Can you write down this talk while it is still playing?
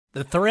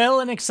The thrill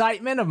and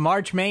excitement of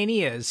March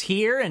Mania is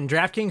here, and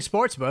DraftKings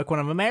Sportsbook, one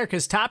of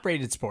America's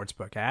top-rated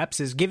sportsbook apps,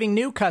 is giving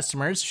new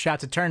customers a shot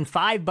to turn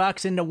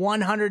 $5 into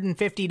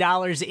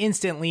 $150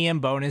 instantly in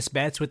bonus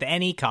bets with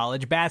any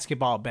college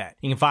basketball bet.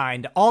 You can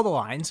find all the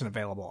lines and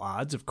available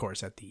odds, of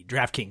course, at the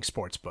DraftKings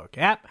Sportsbook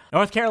app.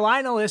 North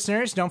Carolina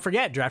listeners, don't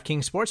forget,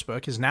 DraftKings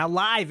Sportsbook is now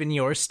live in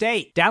your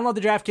state. Download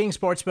the DraftKings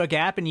Sportsbook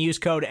app and use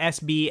code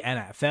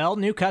SBNFL.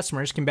 New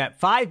customers can bet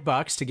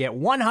 $5 to get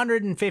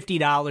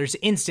 $150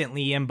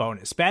 instantly in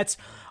bonus bets,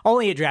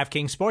 only at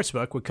DraftKings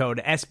Sportsbook with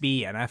code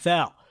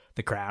SBNFL.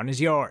 The crown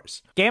is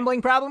yours.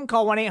 Gambling problem?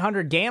 Call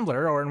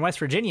 1-800-GAMBLER, or in West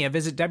Virginia,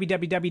 visit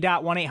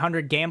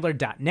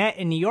www.1800gambler.net.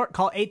 In New York,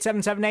 call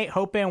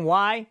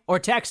 877-8-HOPE-NY or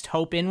text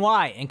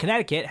HOPE-NY. In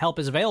Connecticut, help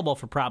is available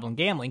for problem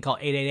gambling. Call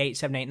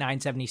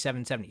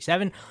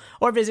 888-789-7777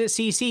 or visit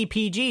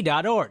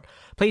ccpg.org.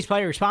 Please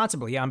play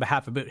responsibly on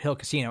behalf of Boot Hill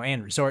Casino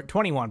and Resort.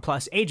 21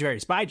 plus, age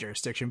varies by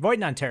jurisdiction. Void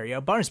in Ontario.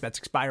 Bonus bets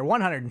expire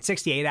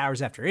 168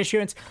 hours after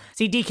issuance.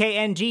 See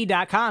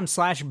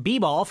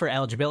dkng.com/bball for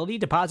eligibility,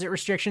 deposit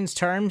restrictions,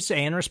 terms,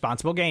 and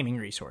responsible gaming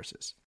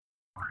resources.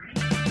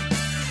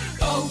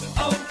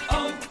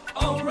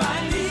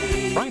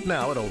 O'Reilly. Right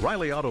now at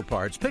O'Reilly Auto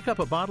Parts, pick up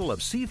a bottle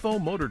of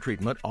Seafoam Motor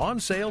Treatment on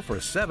sale for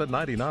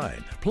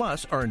 $7.99.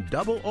 Plus, earn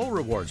double O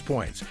Rewards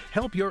points.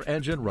 Help your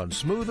engine run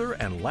smoother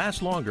and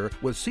last longer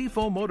with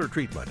Seafoam Motor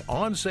Treatment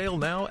on sale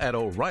now at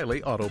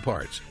O'Reilly Auto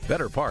Parts.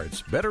 Better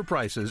parts, better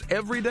prices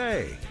every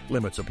day.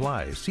 Limit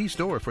supply. See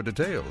store for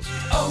details.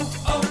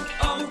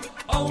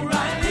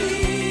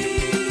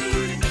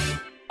 O'Reilly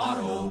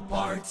Auto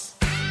Parts.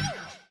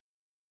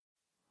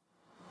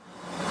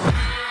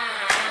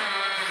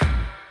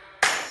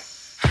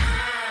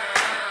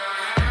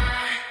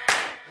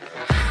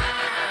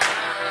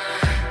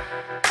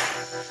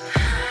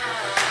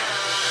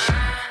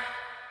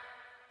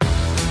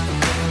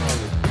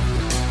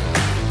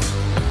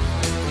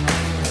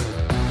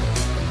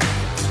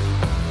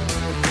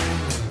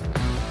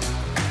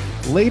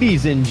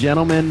 Ladies and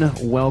gentlemen,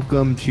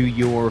 welcome to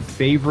your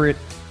favorite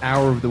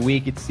hour of the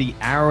week. It's the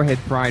Arrowhead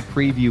Pride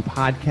Preview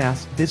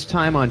Podcast. This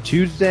time on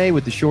Tuesday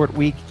with the short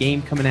week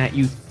game coming at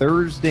you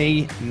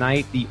Thursday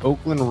night. The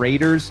Oakland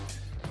Raiders,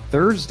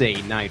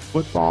 Thursday night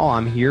football.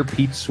 I'm here,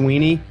 Pete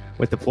Sweeney,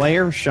 with the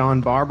player, Shawn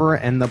Barber,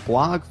 and the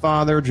blog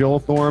father, Joel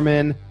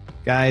Thorman.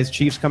 Guys,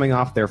 Chiefs coming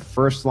off their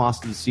first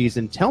loss of the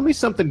season. Tell me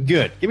something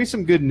good. Give me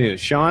some good news.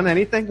 Shawn,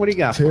 anything? What do you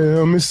got?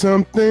 Tell me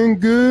something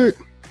good.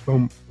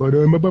 Boom,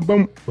 boom,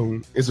 boom,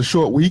 boom. It's a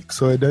short week,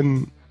 so it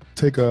doesn't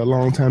take a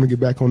long time to get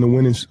back on the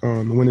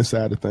winning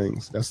side of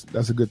things.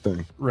 That's a good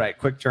thing. Right,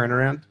 quick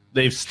turnaround.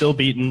 They've still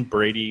beaten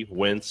Brady,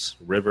 Wentz,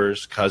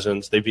 Rivers,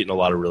 Cousins. They've beaten a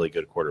lot of really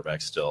good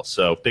quarterbacks still.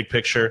 So big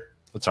picture,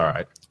 it's all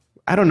right.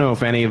 I don't know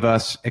if any of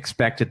us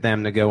expected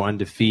them to go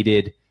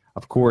undefeated.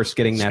 Of course,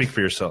 getting that. Speak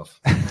for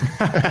yourself.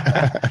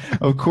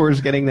 Of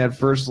course, getting that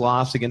first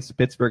loss against the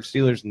Pittsburgh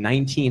Steelers,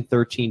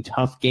 19-13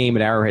 tough game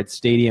at Arrowhead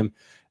Stadium.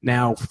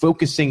 Now,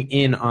 focusing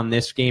in on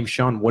this game,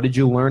 Shawn, what did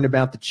you learn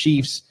about the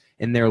Chiefs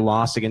in their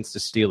loss against the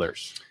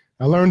Steelers?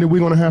 I learned that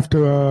we're going to have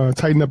to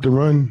tighten up the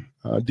run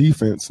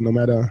defense, no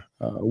matter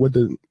what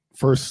the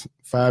first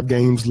 5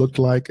 games looked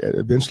like.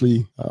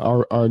 Eventually,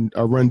 our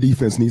run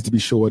defense needs to be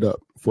shored up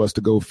for us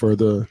to go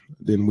further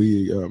than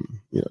we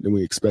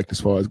expect as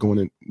far as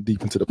going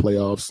deep into the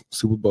playoffs,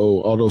 Super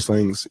Bowl, all those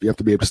things. You have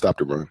to be able to stop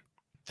the run.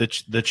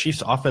 The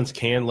Chiefs' offense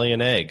can lay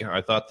an egg.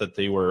 I thought that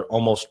they were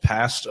almost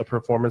past a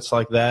performance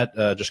like that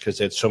just because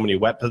they had so many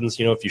weapons.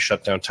 You know, if you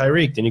shut down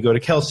Tyreek, then you go to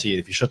Kelsey.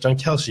 If you shut down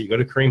Kelsey, you go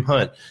to Kareem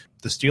Hunt.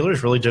 The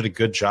Steelers really did a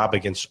good job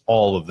against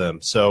all of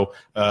them. So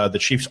the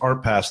Chiefs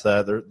aren't past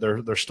that.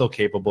 They're still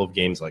capable of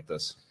games like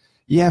this.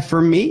 Yeah,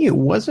 for me, it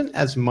wasn't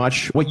as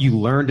much what you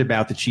learned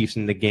about the Chiefs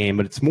in the game,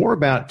 but it's more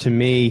about, to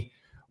me,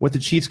 what the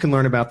Chiefs can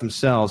learn about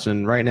themselves.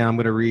 And right now I'm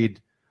going to read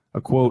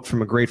a quote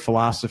from a great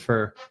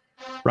philosopher,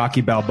 Rocky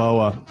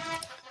Balboa.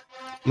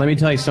 Let me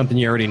tell you something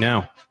you already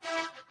know.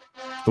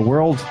 The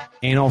world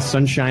ain't all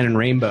sunshine and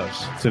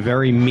rainbows. It's a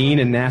very mean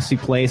and nasty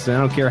place, and I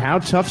don't care how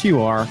tough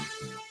you are.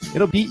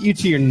 It'll beat you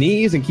to your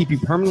knees and keep you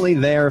permanently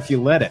there if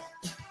you let it.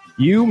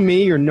 You,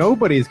 me, or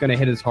nobody is going to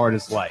hit as hard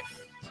as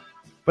life.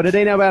 But it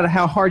ain't about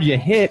how hard you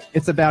hit.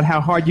 It's about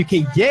how hard you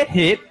can get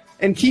hit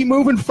and keep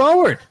moving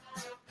forward.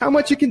 How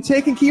much you can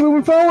take and keep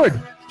moving forward.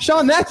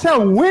 Shawn, that's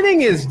how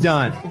winning is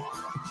done.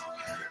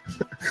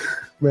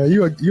 Man,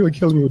 you are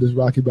killing me with this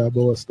Rocky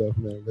Balboa stuff,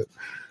 man. But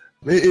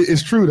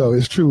it's true, though.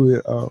 It's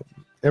true.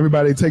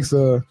 Everybody takes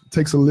a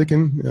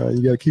licking.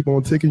 You got to keep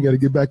on ticking. You got to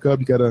get back up.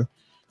 You got to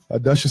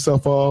dust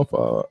yourself off.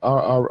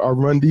 Our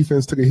run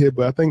defense took a hit,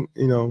 but I think,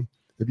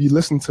 if you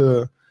listen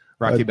to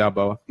Rocky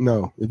Balboa.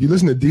 No, if you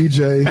listen to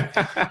DJ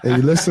and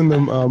you listen to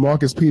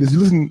Marcus Peters, you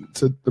listen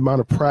to the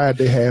amount of pride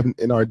they have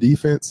in our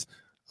defense.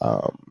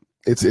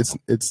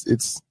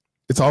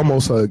 It's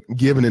almost a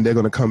given that they're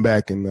going to come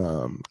back and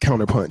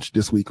counterpunch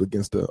this week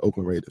against the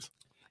Oakland Raiders.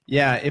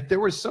 Yeah, if there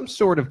was some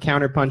sort of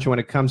counterpunch when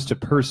it comes to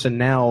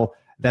personnel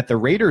that the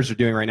Raiders are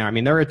doing right now, I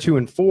mean, they're at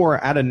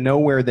 2-4. Out of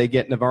nowhere, they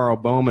get Navarro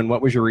Bowman.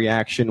 What was your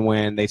reaction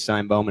when they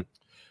signed Bowman?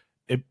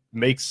 it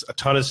makes a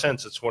ton of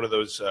sense. It's one of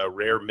those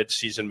rare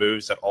midseason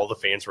moves that all the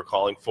fans were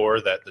calling for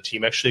that the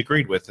team actually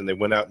agreed with, and they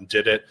went out and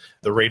did it.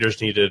 The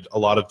Raiders needed a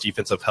lot of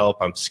defensive help.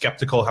 I'm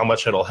skeptical how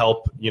much it'll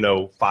help,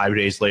 5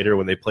 days later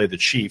when they play the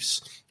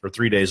Chiefs, or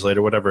 3 days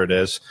later, whatever it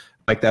is.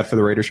 Like that for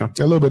the Raiders, Shawn?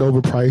 A little bit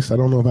overpriced. I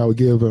don't know if I would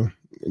give a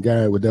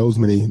guy with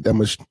that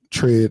much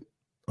tread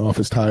off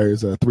his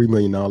tires $3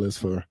 million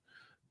for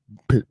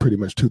pretty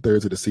much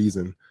 2/3 of the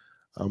season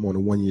on a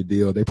 1-year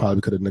deal. They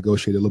probably could have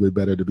negotiated a little bit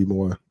better to be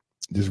more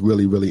just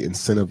really, really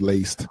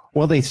incentive-laced.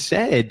 Well, they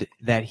said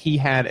that he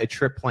had a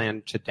trip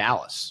planned to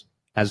Dallas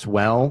as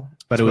well,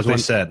 but That's it was what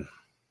they said.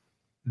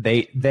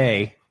 They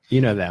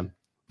them.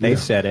 They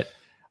said it,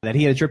 that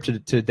he had a trip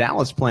to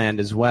Dallas planned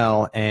as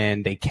well,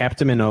 and they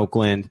kept him in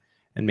Oakland,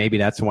 and maybe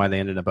that's why they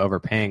ended up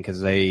overpaying,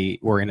 because they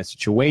were in a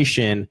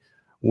situation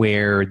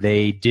where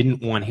they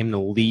didn't want him to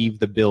leave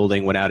the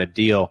building without a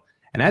deal.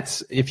 And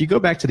that's, if you go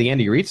back to the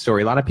Andy Reid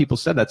story, a lot of people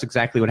said that's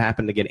exactly what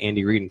happened to get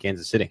Andy Reid in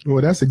Kansas City.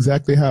 Well, that's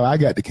exactly how I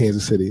got to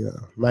Kansas City.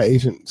 My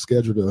agent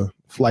scheduled a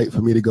flight for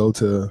me to go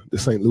to the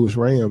St. Louis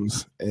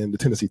Rams and the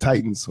Tennessee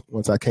Titans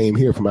once I came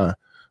here for my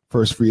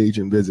first free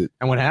agent visit.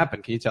 And what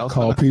happened? Can you tell us?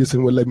 Carl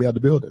Peterson wouldn't let me out of the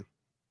building.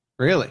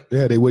 Really?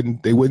 Yeah, they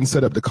wouldn't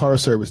set up the car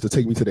service to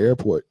take me to the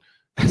airport.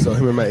 So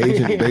him and my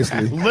agent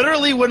basically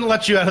literally wouldn't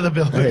let you out of the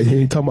building. Hey,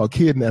 he talking about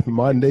kidnapping,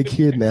 modern day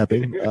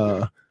kidnapping.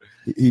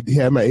 He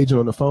had my agent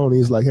on the phone.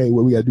 He's like, "Hey,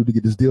 what we got to do to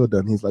get this deal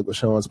done?" He's like, "Well,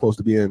 Shawn's supposed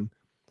to be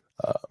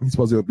he's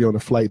supposed to be on a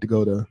flight to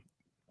go to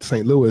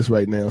St. Louis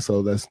right now. So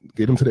let's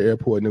get him to the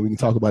airport and then we can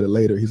talk about it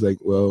later." He's like,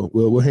 "Well,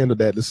 we'll handle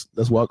that.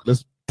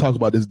 Let's talk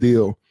about this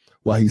deal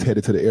while he's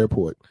headed to the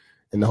airport."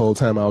 And the whole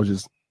time I was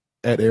just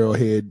at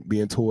Arrowhead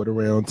being toured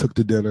around, took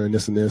to dinner and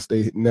this and this.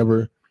 They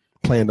never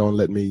planned on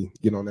letting me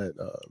get on that,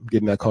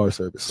 getting that car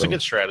service. It's a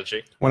good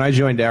strategy. When I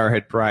joined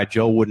Arrowhead Pride,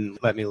 Joel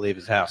wouldn't let me leave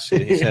his house.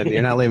 He said,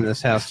 "You're not leaving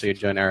this house till you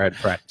join Arrowhead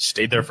Pride."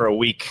 Stayed there for a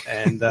week.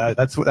 And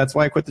that's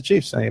why I quit the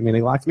Chiefs. I mean,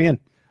 he locked me in.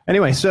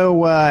 Anyway,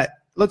 so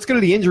let's go to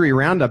the injury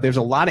roundup. There's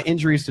a lot of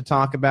injuries to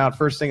talk about.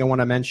 First thing I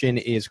want to mention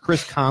is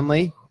Chris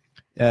Conley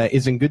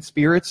is in good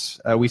spirits.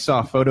 We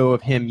saw a photo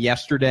of him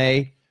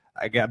yesterday,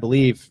 I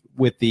believe,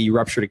 with the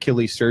ruptured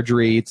Achilles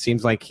surgery. It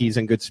seems like he's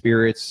in good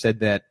spirits, said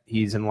that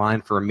he's in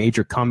line for a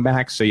major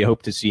comeback, so you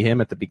hope to see him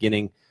at the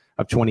beginning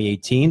of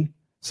 2018,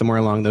 somewhere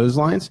along those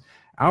lines.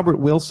 Albert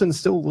Wilson,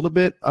 still a little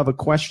bit of a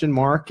question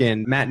mark,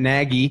 and Matt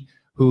Nagy,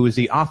 who is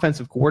the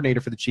offensive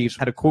coordinator for the Chiefs,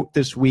 had a quote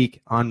this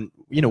week on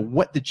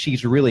what the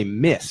Chiefs really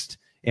missed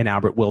in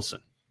Albert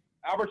Wilson.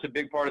 Albert's a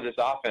big part of this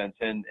offense,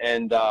 and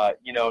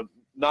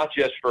not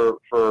just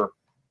for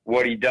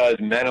what he does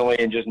mentally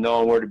and just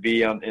knowing where to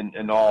be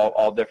in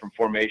all different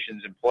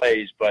formations and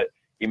plays, but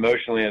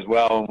emotionally as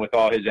well, and with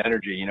all his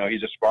energy.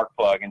 He's a spark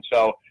plug. And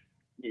so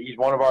he's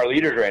one of our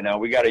leaders right now.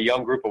 We got a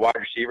young group of wide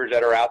receivers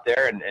that are out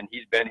there, and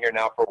he's been here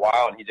now for a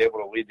while, and he's able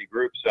to lead the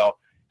group. So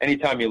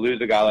anytime you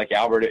lose a guy like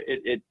Albert,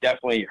 it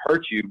definitely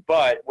hurts you.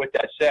 But with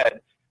that said,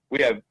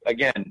 we have,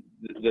 again,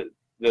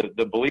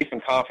 the belief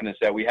and confidence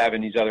that we have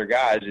in these other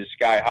guys is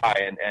sky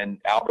high. And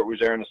Albert was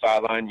there on the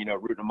sideline,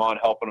 rooting them on,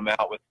 helping them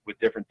out with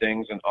different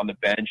things and on the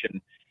bench.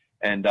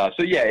 And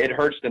so, yeah, it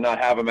hurts to not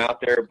have him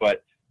out there,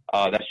 but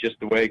that's just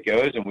the way it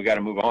goes, and we got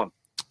to move on.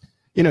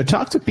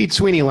 Talk to Pete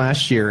Sweeney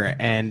last year,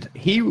 and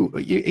he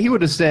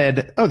would have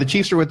said, "Oh, the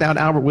Chiefs are without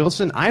Albert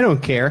Wilson. I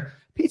don't care."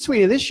 Pete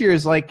Sweeney this year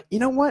is like, you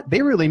know what?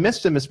 They really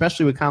missed him,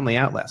 especially with Conley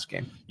out last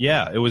game.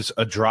 Yeah, it was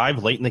a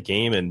drive late in the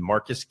game, and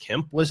Marcus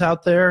Kemp was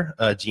out there.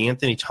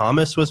 DeAnthony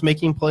Thomas was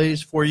making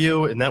plays for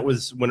you, and that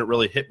was when it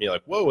really hit me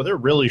like, whoa, they're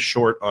really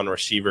short on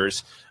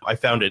receivers. I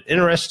found it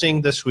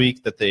interesting this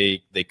week that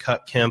they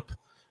cut Kemp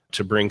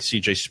to bring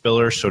C.J.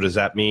 Spiller. So does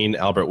that mean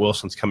Albert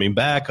Wilson's coming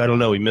back? I don't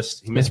know. He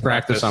missed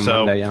practice on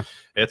Monday, yeah.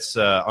 It's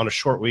on a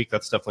short week.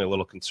 That's definitely a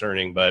little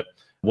concerning, but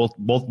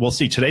we'll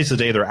see. Today's the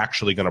day they're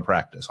actually going to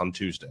practice on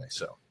Tuesday.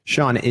 So,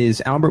 Shawn,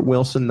 is Albert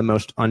Wilson the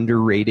most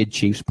underrated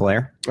Chiefs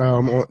player?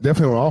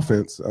 Definitely on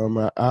offense.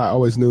 I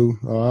always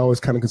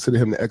kind of consider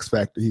him the X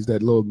factor. He's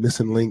that little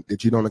missing link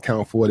that you don't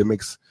account for that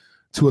makes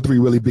 2 or 3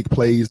 really big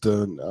plays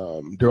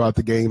throughout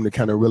the game to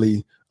kind of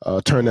really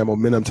turn that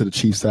momentum to the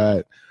Chiefs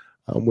side.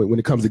 When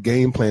it comes to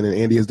game planning,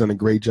 Andy has done a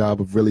great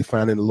job of really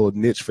finding a little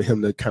niche for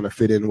him to kind of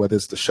fit in, whether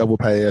it's the shovel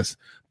pass,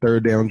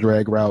 third down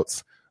drag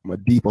routes, a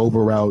deep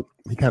over route.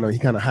 He kind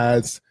of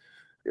hides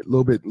a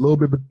little bit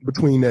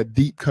between that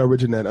deep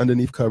coverage and that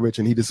underneath coverage,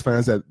 and he just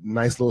finds that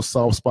nice little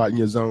soft spot in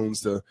your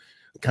zones to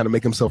kind of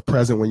make himself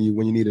present when you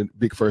need a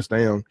big first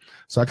down.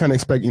 So I kind of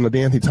expect,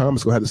 DeAnthony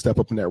Thomas going to have to step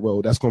up in that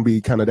role. That's going to be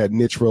kind of that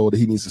niche role that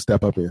he needs to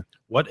step up in.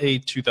 What a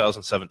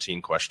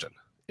 2017 question.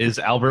 Is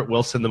Albert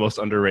Wilson the most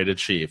underrated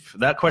Chief?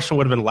 That question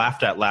would have been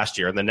laughed at last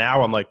year, and then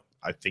now I'm like,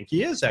 I think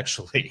he is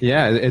actually.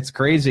 Yeah, it's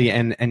crazy,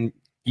 and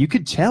you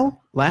could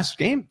tell last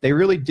game they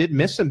really did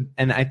miss him,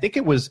 and I think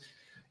it was,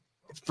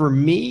 for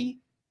me,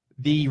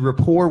 the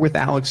rapport with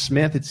Alex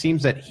Smith. It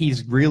seems that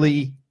he's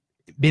really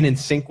been in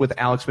sync with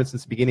Alex Smith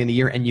since the beginning of the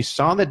year, and you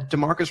saw that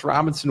Demarcus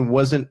Robinson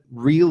wasn't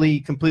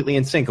really completely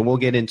in sync, and we'll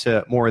get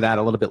into more of that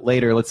a little bit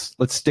later. Let's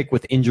stick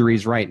with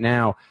injuries right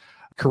now.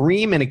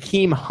 Kareem and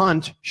Akeem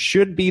Hunt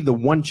should be the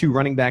 1-2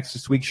 running backs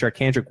this week.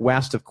 Sharkandrick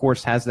West, of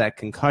course, has that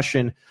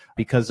concussion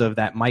because of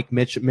that Mike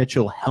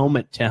Mitchell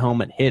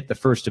helmet-to-helmet hit, the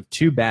first of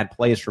 2 bad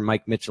plays for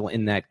Mike Mitchell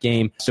in that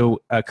game.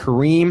 So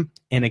Kareem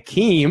and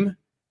Akeem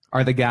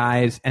are the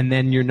guys. And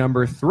then your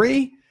number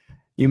 3,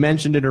 you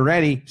mentioned it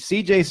already,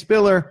 C.J.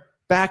 Spiller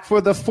back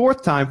for the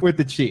 4th time with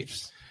the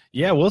Chiefs.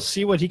 Yeah, we'll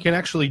see what he can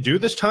actually do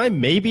this time.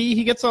 Maybe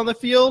he gets on the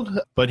field,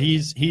 but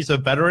he's a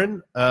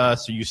veteran,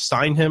 so you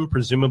sign him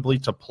presumably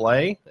to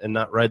play and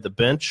not ride the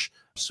bench.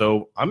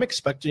 So I'm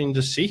expecting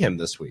to see him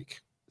this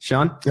week.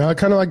 Shawn? Yeah,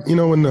 kind of like,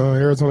 when the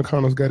Arizona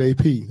Cardinals got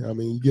AP. I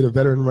mean, you get a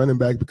veteran running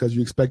back because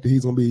you expect that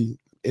he's going to be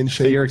in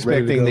shape. So you're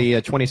expecting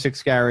the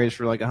 26 carries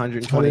for like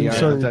 120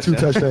 yards. 2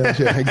 touchdowns,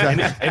 yeah,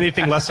 exactly.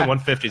 Anything less than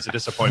 150 is a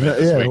disappointment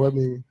this week. Well, I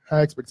mean,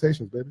 high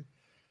expectations, baby.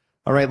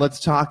 All right, let's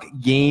talk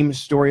game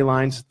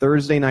storylines.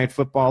 Thursday Night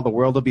Football, the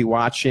world will be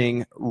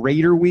watching.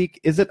 Raider Week,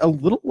 is it a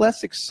little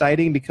less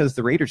exciting because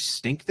the Raiders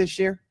stink this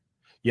year?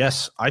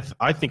 Yes,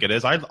 I think it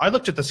is. I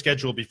looked at the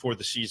schedule before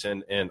the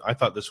season, and I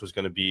thought this was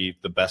going to be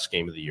the best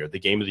game of the year. The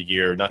game of the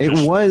year.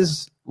 It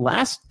was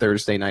last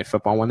Thursday Night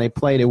Football when they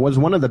played. It was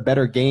one of the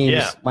better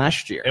games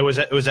last year. It was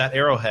at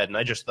Arrowhead, and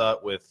I just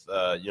thought with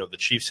the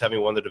Chiefs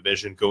having won the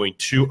division, going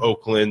to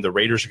Oakland, the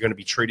Raiders are going to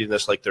be treating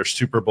this like their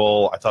Super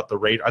Bowl. I thought there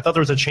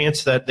was a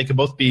chance that they could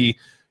both be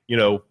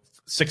 5-1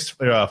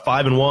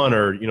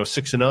 or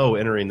 6-0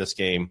 entering this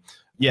game.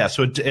 Yeah,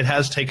 so it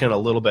has taken a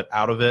little bit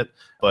out of it,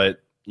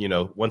 but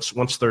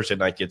once Thursday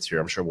night gets here,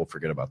 I'm sure we'll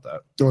forget about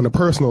that. On a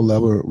personal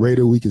level,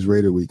 Raider Week is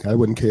Raider Week. I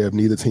wouldn't care if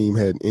neither team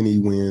had any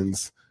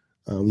wins.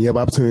 You have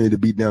opportunity to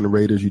beat down the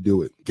Raiders, you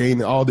do it.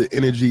 Gain all the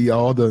energy,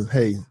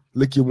 hey,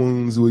 lick your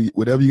wounds,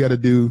 whatever you got to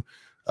do.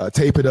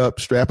 Tape it up,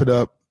 strap it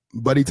up,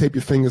 buddy, tape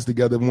your fingers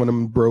together. One of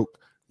them broke.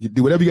 You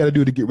do whatever you got to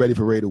do to get ready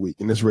for Raider Week,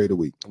 and it's Raider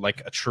Week.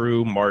 Like a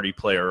true Marty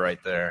player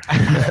right there.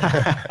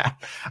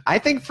 I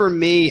think for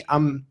me,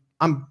 I'm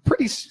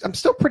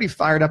still pretty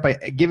fired up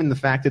given the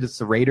fact that it's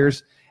the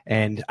Raiders,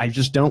 and I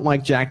just don't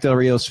like Jack Del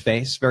Rio's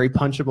face, very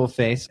punchable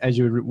face, as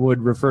you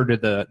would refer to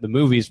the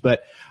movies.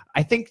 But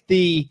I think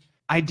the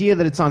idea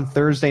that it's on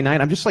Thursday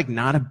night, I'm just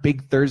not a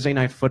big Thursday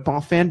night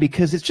football fan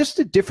because it's just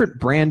a different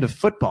brand of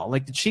football.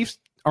 Like the Chiefs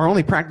are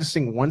only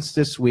practicing once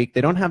this week.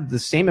 They don't have the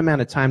same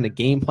amount of time to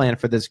game plan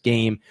for this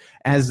game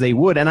as they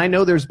would. And I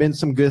know there's been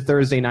some good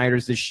Thursday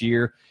nighters this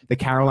year. The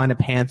Carolina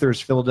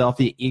Panthers,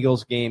 Philadelphia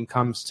Eagles game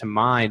comes to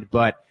mind,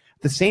 but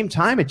at the same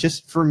time, it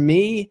just, for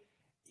me,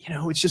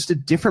 it's just a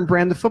different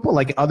brand of football.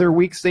 Like other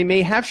weeks, they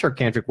may have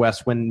Sharkandrick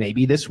West when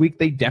maybe this week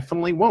they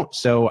definitely won't.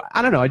 So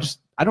I don't know.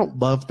 I don't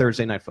love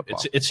Thursday night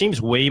football. It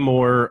seems way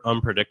more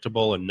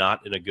unpredictable and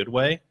not in a good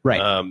way.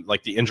 Right.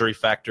 Like the injury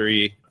factor,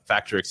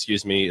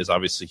 is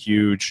obviously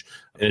huge.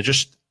 And it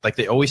just,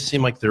 they always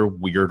seem like they're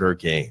weirder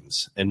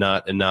games and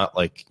not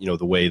like,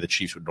 the way the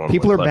Chiefs would normally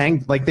People are play.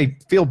 banged, they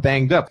feel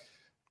banged up.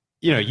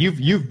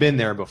 You've been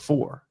there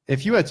before.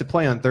 If you had to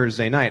play on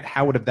Thursday night,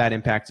 how would have that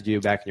impacted you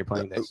back in your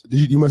playing days?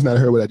 You must not have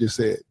heard what I just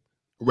said.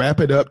 Wrap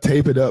it up,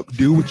 tape it up,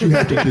 do what you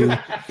have to do.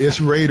 It's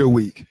Raider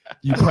Week.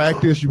 You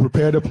practice, you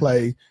prepare to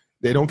play.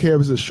 They don't care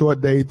if it's a short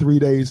day, 3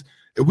 days.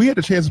 If we had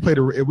the chance to play,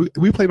 if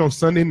we played on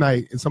Sunday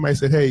night and somebody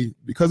said, hey,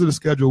 because of the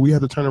schedule, we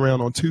have to turn around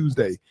on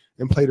Tuesday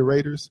and play the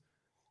Raiders,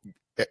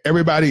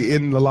 everybody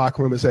in the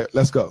locker room would say,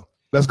 let's go.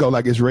 Let's go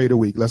like it's Raider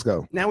Week. Let's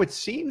go. Now, it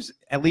seems,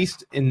 at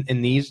least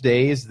in these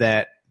days,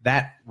 that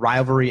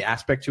rivalry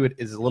aspect to it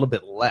is a little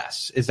bit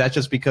less. Is that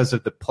just because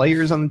of the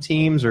players on the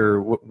teams,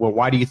 or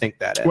why do you think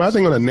that is? Well, I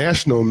think on a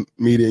national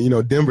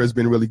media, Denver has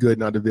been really good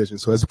in our division,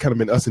 so it's kind of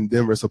been us in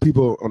Denver. So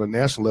people on a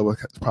national level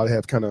probably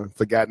have kind of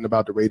forgotten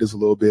about the Raiders a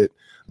little bit.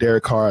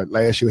 Derek Carr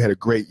last year had a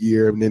great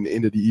year, and then the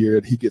end of the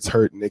year he gets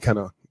hurt, and they kind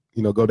of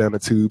go down the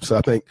tube. So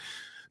I think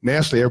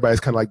nationally everybody's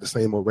kind of like the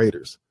same old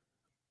Raiders.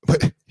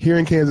 But here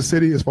in Kansas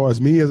City, as far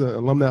as me as an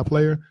alumni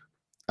player,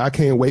 I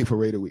can't wait for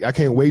Raider Week. I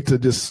can't wait to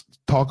just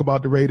talk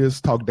about the Raiders,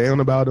 talk down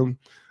about them.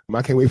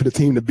 I can't wait for the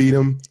team to beat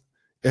them.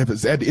 If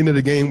it's at the end of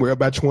the game, we're up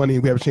by 20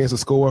 and we have a chance to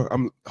score,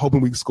 I'm hoping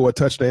we can score a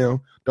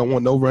touchdown. Don't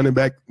want no running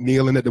back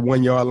kneeling at the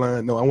 1 yard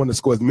line. No, I want to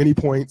score as many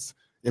points,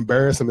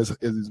 embarrass them as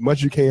much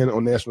as you can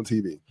on national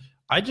TV.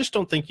 I just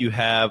don't think you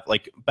have,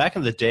 back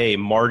in the day,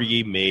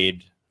 Marty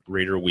made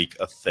Raider Week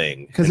a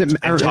thing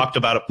and talked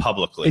about it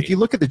publicly. If you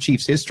look at the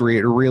Chiefs' history,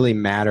 it really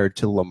mattered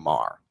to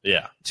Lamar.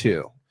 Yeah.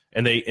 Too.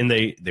 And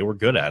they were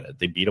good at it.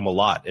 They beat them a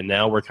lot. And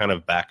now we're kind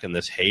of back in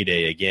this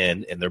heyday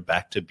again, and they're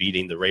back to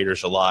beating the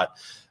Raiders a lot.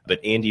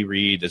 But Andy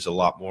Reid is a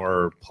lot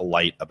more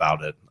polite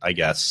about it, I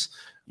guess.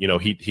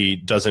 He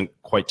doesn't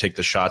quite take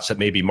the shots that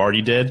maybe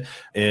Marty did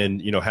and,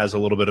 has a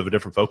little bit of a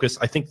different focus.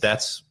 I think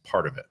that's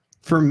part of it.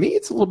 For me,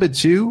 it's a little bit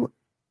too.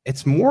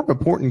 It's more of an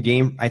important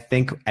game, I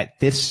think, at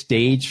this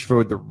stage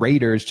for the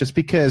Raiders, just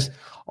because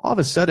all of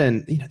a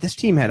sudden, this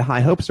team had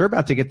high hopes. They're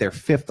about to get their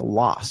 5th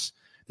loss.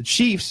 The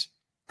Chiefs,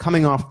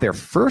 coming off their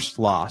first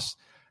loss.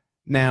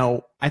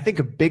 Now, I think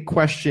a big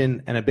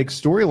question and a big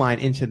storyline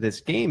into this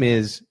game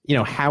is,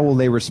 how will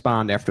they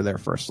respond after their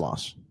first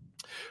loss?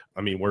 I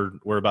mean,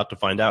 we're about to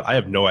find out. I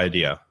have no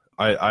idea.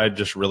 I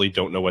just really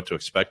don't know what to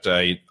expect.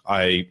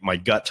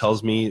 My gut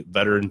tells me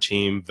veteran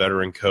team,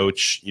 veteran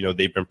coach,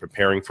 they've been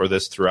preparing for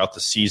this throughout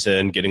the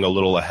season, getting a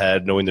little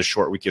ahead, knowing the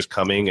short week is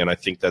coming, and I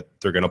think that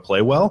they're going to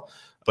play well.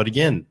 But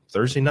again,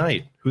 Thursday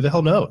night, who the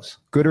hell knows?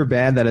 Good or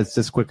bad that it's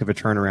this quick of a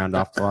turnaround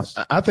off the loss?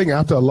 I think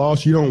after a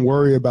loss, you don't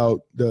worry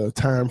about the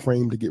time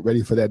frame to get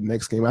ready for that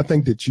next game. I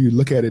think that you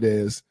look at it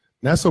as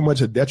not so much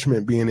a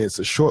detriment being it's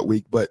a short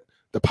week, but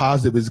the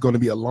positive is going to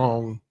be a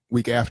long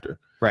week after.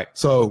 Right.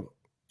 So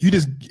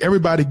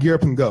everybody gear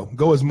up and go.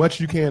 Go as much as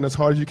you can, as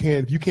hard as you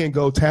can. If you can't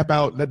go, tap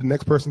out, let the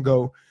next person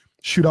go.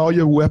 Shoot all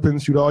your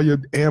weapons, shoot all your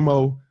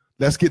ammo.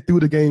 Let's get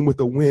through the game with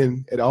a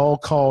win at all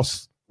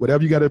costs.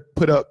 Whatever you got to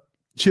put up,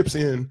 chips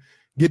in,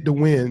 get the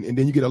win, and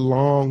then you get a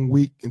long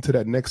week into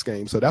that next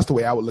game. So that's the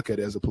way I would look at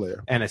it as a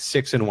player. And a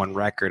 6-1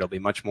 record will be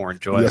much more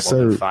enjoyable yes,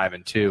 than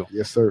 5-2.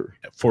 Yes, sir.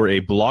 For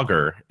a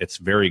blogger, it's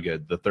very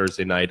good, the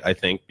Thursday night, I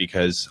think,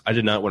 because I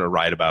did not want to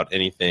write about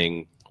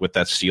anything with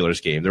that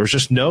Steelers game. There was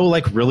just no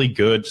really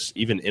good,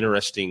 even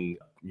interesting,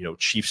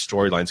 Chiefs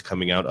storylines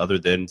coming out other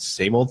than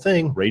same old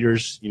thing.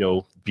 Raiders,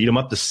 beat them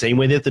up the same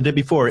way that they did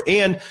before.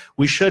 And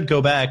we should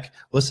go back,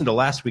 listen to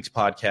last week's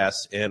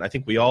podcast, and I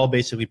think we all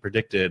basically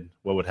predicted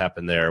what would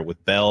happen there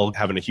with Bell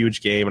having a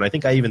huge game. And I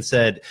think I even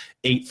said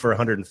 8 for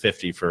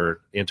 150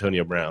 for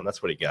Antonio Brown.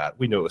 That's what he got.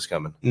 We knew it was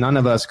coming. None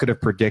of us could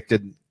have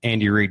predicted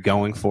Andy Reid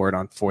going for it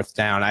on 4th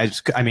down. I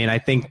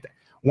think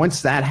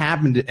once that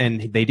happened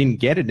and they didn't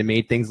get it, it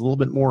made things a little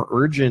bit more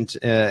urgent.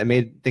 It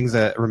made things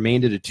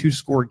remained at a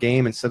 2-score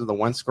game instead of the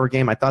 1-score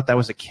game. I thought that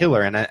was a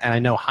killer. And I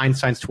know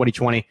hindsight's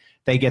 20/20.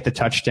 They get the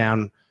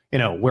touchdown.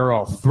 We're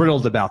all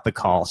thrilled about the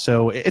call.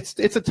 So it's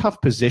a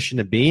tough position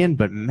to be in.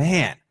 But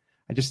man,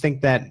 I just think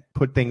that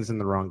put things in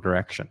the wrong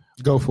direction.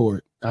 Go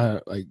for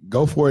it.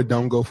 Go for it.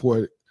 Don't go for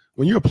it.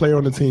 When you're a player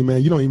on the team,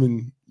 man, you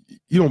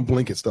don't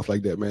blink at stuff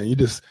like that, man.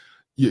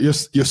 You're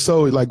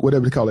so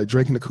whatever they call it,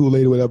 drinking the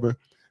Kool-Aid or whatever.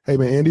 Hey,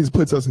 man, Andy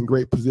puts us in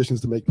great positions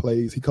to make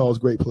plays. He calls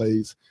great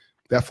plays.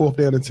 That 4th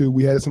down and 2,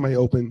 we had somebody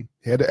open,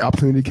 had the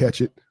opportunity to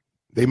catch it.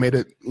 They made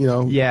it,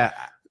 Yeah,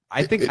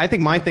 I think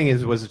my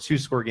thing was a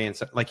 2-score game.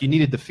 So, you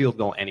needed the field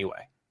goal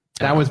anyway.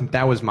 That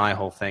was my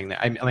whole thing.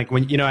 I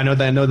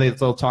know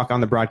they'll talk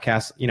on the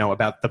broadcast,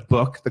 about the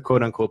book, the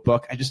quote unquote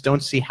book. I just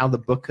don't see how the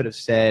book could have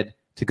said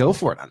to go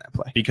for it on that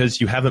play.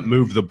 Because you haven't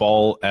moved the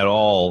ball at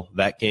all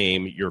that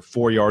game. You're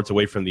 4 yards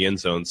away from the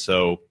end zone.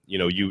 So,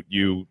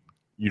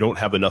 you don't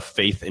have enough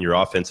faith in your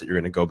offense that you're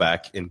going to go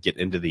back and get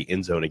into the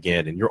end zone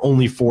again. And you're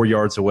only 4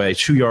 yards away,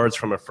 2 yards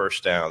from a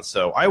first down.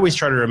 So I always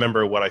try to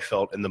remember what I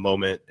felt in the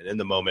moment. And in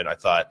the moment, I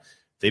thought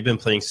they've been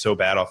playing so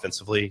bad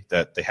offensively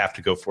that they have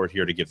to go for it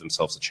here to give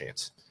themselves a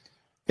chance.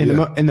 In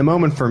the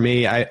moment for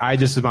me, I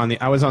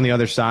was on the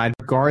other side.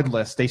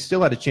 Regardless, they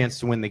still had a chance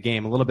to win the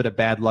game. A little bit of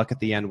bad luck at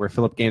the end where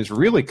Phillip Gaines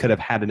really could have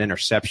had an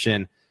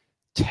interception.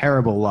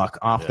 Terrible luck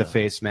off the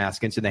face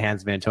mask into the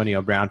hands of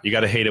Antonio Brown. You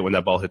got to hate it when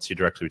that ball hits you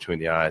directly between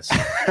the eyes.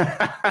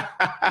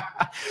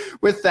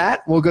 With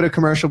that, we'll go to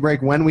commercial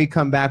break. When we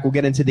come back, we'll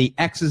get into the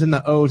X's and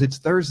the O's. It's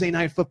Thursday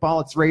Night Football.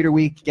 It's Raider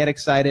Week. Get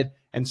excited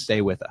and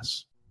stay with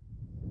us.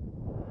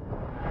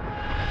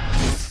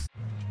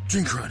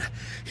 Drink Run.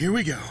 Here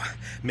we go.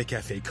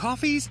 McCafe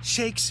coffees,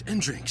 shakes,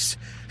 and drinks.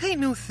 Ain't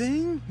no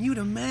thing. You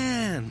the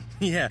man.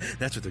 Yeah,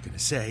 that's what they're gonna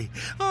say.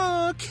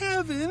 Oh,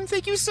 Kevin,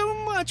 thank you so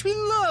much. We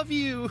love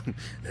you.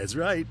 That's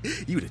right.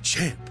 You the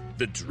champ.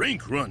 The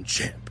Drink Run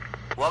champ.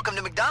 Welcome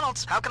to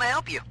McDonald's. How can I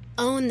help you?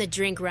 Own the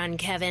Drink Run,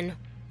 Kevin.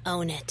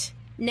 Own it.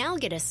 Now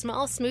get a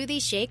small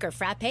smoothie, shake, or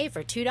frappe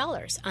for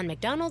 $2 on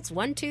McDonald's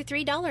 $1, $2,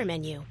 $3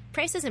 menu.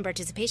 Prices and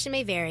participation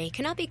may vary.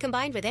 Cannot be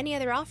combined with any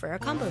other offer or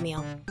combo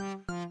meal.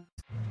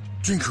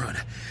 Drink Run.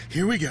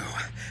 Here we go.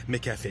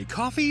 McCafe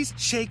coffees,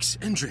 shakes,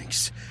 and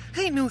drinks.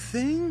 Ain't no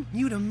thing.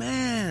 You the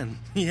man.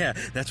 Yeah,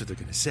 that's what they're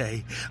gonna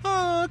say.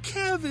 Oh,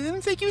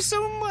 Kevin, thank you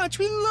so much.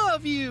 We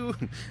love you.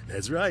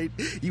 That's right.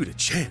 You the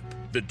champ.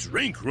 The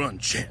Drink Run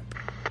champ.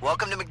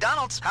 Welcome to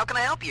McDonald's. How can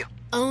I help you?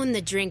 Own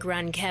the Drink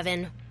Run,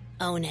 Kevin.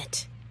 Own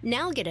it.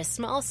 Now get a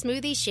small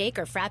smoothie, shake,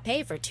 or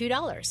frappe for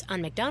 $2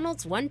 on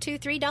McDonald's $1, $2,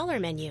 $3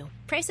 menu.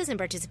 Prices and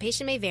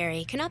participation may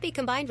vary. Cannot be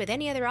combined with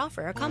any other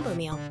offer or combo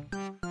meal.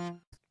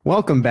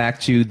 Welcome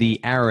back to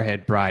the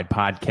Arrowhead Bride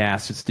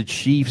podcast. It's the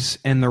Chiefs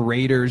and the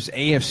Raiders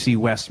AFC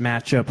West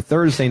matchup,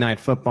 Thursday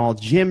Night Football.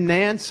 Jim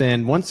Nance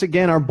and once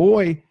again our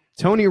boy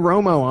Tony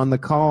Romo on the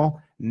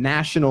call.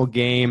 National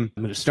game.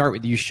 I'm going to start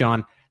with you,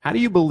 Shawn. How do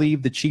you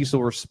believe the Chiefs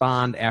will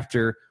respond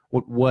after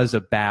what was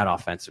a bad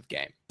offensive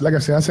game? Like I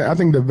said, I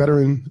think the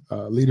veteran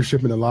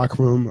leadership in the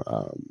locker room,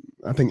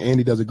 I think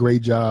Andy does a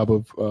great job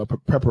of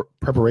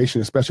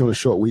preparation, especially on a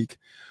short week.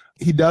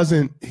 He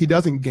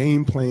doesn't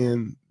game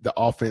plan the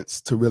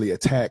offense to really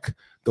attack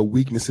the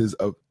weaknesses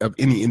of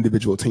any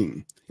individual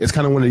team. It's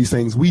kind of one of these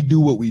things. We do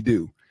what we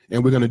do,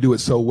 and we're going to do it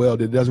so well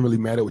that it doesn't really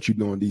matter what you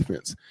do on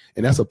defense.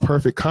 And that's a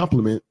perfect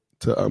compliment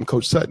to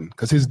Coach Sutton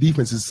because his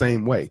defense is the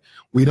same way.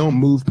 We don't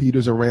move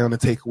Peters around to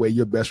take away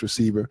your best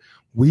receiver.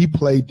 We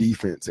play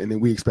defense, and then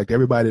we expect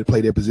everybody to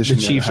play their position.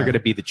 The Chiefs are going to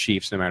be the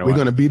Chiefs no matter what. We're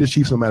going to be the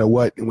Chiefs no matter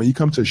what. And when you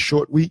come to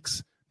short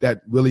weeks,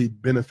 that really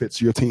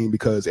benefits your team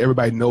because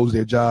everybody knows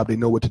their job. They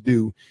know what to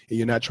do, and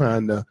you're not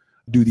trying to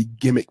do the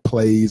gimmick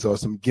plays or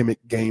some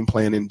gimmick game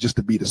planning just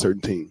to beat a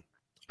certain team.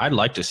 I'd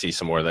like to see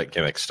some more of that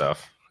gimmick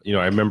stuff.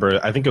 I remember,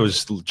 I think it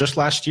was just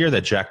last year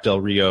that Jack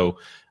Del Rio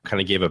kind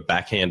of gave a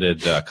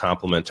backhanded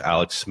compliment to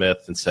Alex Smith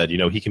and said,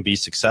 he can be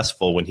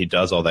successful when he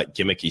does all that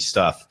gimmicky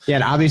stuff. Yeah,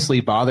 it obviously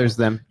bothers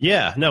them.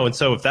 Yeah, no, and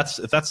so if that's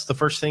the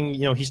first thing,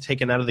 he's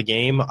taken out of the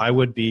game, I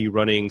would be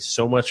running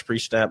so much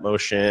pre-snap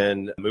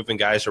motion, moving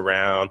guys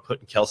around,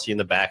 putting Kelsey in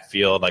the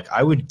backfield. Like,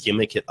 I would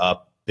gimmick it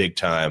up big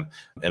time,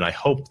 and I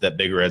hope that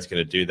Big Red's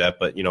going to do that.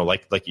 But,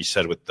 like you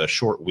said, with the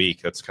short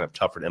week, that's kind of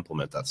tougher to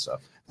implement that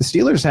stuff. The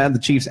Steelers had the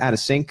Chiefs out of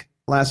sync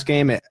last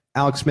game.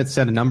 Alex Smith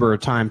said a number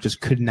of times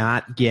just could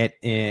not get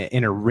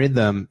in a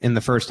rhythm in the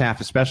first half,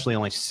 especially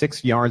only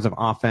 6 yards of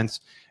offense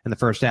in the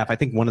first half. I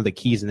think one of the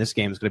keys in this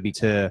game is going to be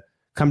to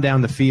come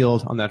down the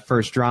field on that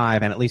first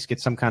drive and at least get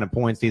some kind of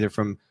points either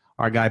from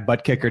our guy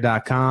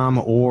buttkicker.com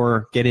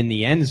or get in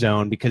the end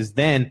zone, because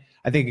then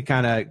I think it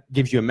kind of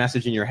gives you a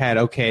message in your head,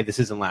 okay, this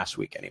isn't last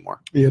week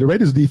anymore. Yeah, the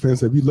Raiders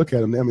defense, if you look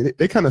at them, I mean,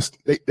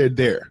 they're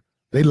there.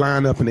 They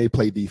line up and they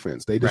play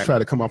defense. They just try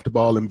to come off the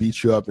ball and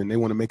beat you up, and they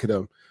want to make it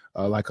a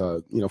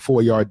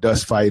 4-yard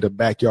dust fight, a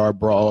backyard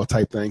brawl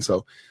type thing.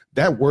 So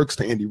that works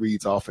to Andy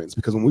Reid's offense,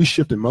 because when we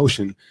shift in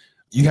motion,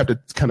 you have to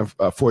kind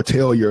of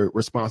foretell your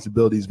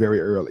responsibilities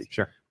very early.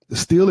 Sure. The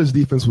Steelers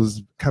defense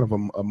was kind of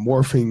a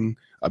morphing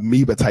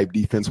amoeba type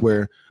defense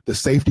where the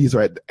safeties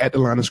are at the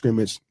line of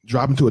scrimmage,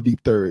 dropping to a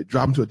deep third,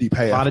 dropping to a deep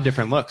half. A lot of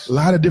different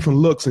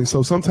looks. And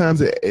so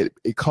sometimes it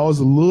causes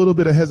a little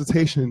bit of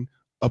hesitation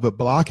of a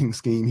blocking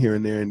scheme here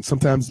and there. And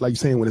sometimes, like you're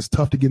saying, when it's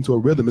tough to get into a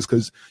rhythm, it's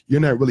because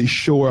you're not really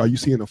sure. Are you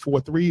seeing a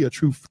 4-3, a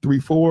true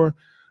 3-4,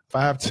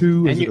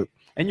 5-2?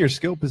 And your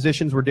skill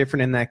positions were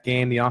different in that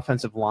game. The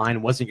offensive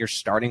line wasn't your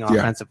starting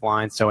offensive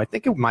line. So I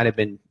think it might have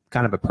been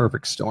kind of a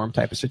perfect storm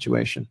type of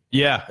situation.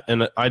 Yeah,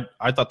 and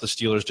I thought the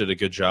Steelers did a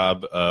good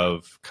job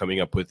of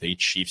coming up with a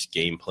Chiefs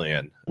game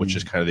plan, which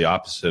is kind of the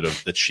opposite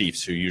of the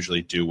Chiefs, who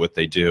usually do what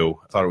they do.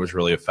 I thought it was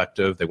really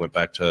effective. They went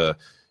back to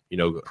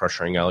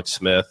pressuring Alex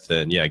Smith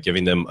and,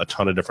 giving them a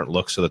ton of different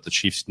looks so that the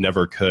Chiefs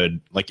never could.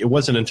 Like, it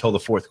wasn't until the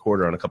fourth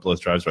quarter on a couple of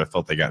those drives where I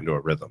felt they got into a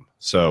rhythm.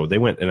 So they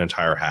went an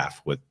entire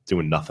half with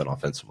doing nothing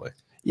offensively.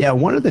 Yeah,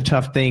 one of the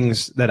tough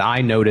things that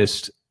I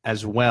noticed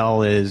as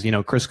well is,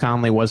 Chris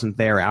Conley wasn't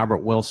there,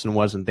 Albert Wilson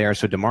wasn't there,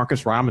 so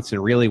Demarcus Robinson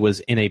really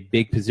was in a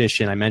big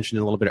position. I mentioned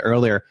it a little bit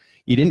earlier.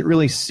 You didn't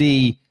really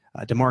see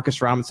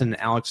Demarcus Robinson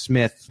and Alex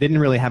Smith didn't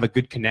really have a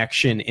good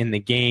connection in the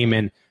game,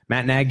 and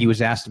Matt Nagy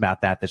was asked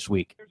about that this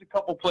week. There's a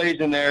couple plays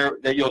in there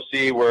that you'll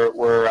see where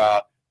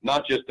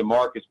not just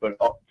DeMarcus, but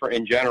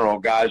in general,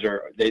 guys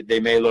they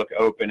may look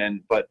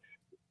open, but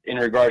in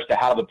regards to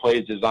how the play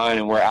is designed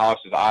and where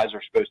Alex's eyes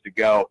are supposed to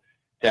go,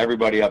 to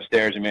everybody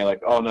upstairs, and be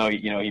like, oh no,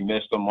 he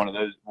missed them, one of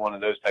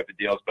those type of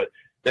deals. But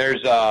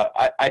there's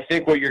I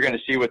think what you're going to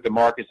see with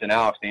DeMarcus and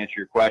Alex, to answer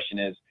your question,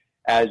 is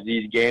as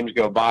these games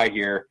go by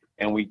here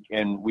and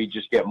we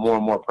just get more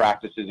and more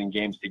practices and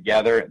games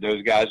together,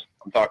 those guys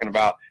I'm talking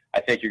about, I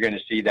think you're going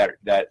to see that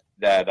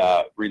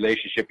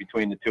relationship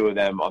between the two of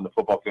them on the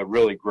football field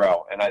really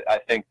grow. And I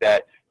think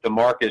that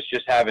DeMarcus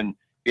just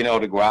being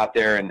able to go out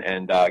there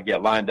and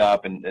get lined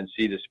up and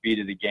see the speed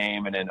of the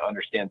game and then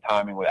understand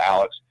timing with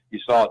Alex. You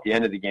saw at the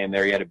end of the game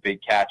there, he had a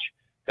big catch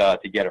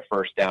to get a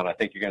first down. I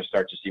think you're going to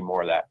start to see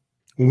more of that.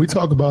 When we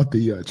talk about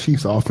the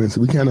Chiefs offense,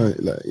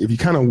 if you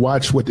kind of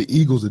watch what the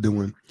Eagles are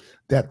doing,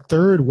 that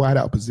third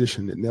wideout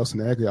position that Nelson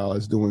Aguilar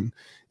is doing,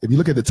 if you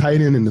look at the tight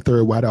end in the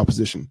third wideout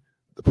position,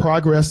 the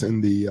progress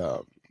and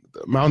the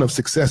amount of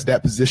success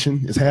that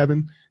position is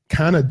having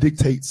kind of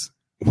dictates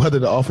whether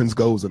the offense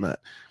goes or not.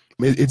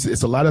 I mean,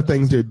 it's a lot of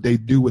things that they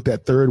do with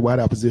that third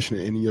wideout position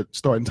and your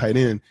starting tight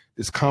end.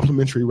 There's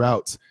complementary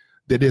routes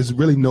that there's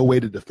really no way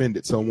to defend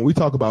it. So when we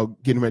talk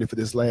about getting ready for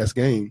this last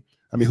game,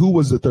 I mean, who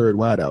was the third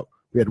wideout?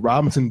 We had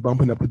Robinson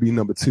bumping up to be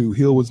number 2.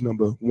 Hill was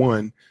number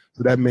 1.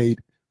 So that made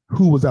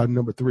who was out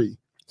number 3?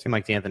 Seemed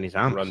like D'Anthony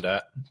Thomas. Run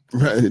that.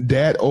 Right,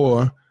 that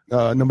or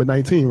number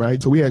 19,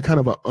 right? So we had kind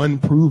of an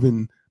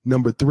unproven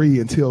number 3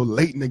 until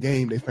late in the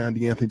game they found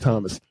D'Anthony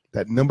Thomas,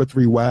 that number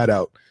 3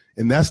 wideout.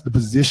 And that's the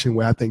position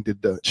where I think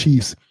that the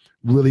Chiefs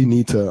really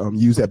need to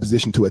use that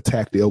position to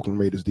attack the Oakland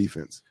Raiders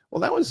defense.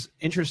 Well, that was an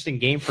interesting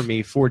game for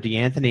me for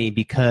D'Anthony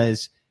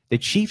because the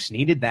Chiefs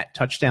needed that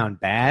touchdown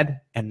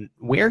bad, and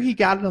where he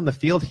got it on the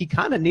field, he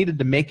kind of needed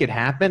to make it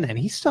happen, and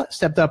he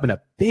stepped up in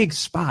a big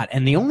spot.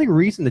 And the only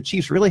reason the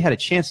Chiefs really had a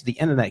chance at the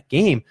end of that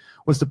game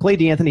was the play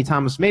D'Anthony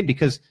Thomas made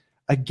because,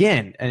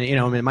 again, and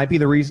it might be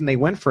the reason they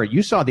went for it.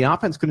 You saw the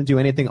offense couldn't do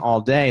anything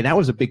all day. That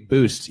was a big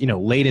boost,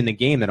 late in the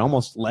game that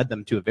almost led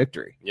them to a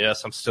victory.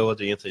 Yes, I'm still a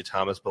D'Anthony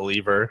Thomas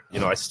believer.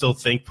 I still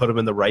think put him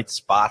in the right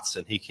spots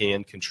and he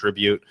can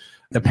contribute.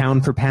 The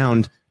pound for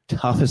pound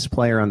toughest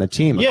player on the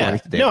team. Yeah,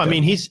 no, I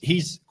mean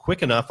he's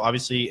quick enough,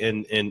 obviously,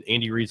 in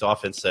Andy Reid's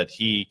offense that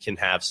he can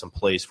have some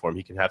plays for him.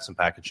 He can have some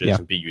packages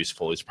and be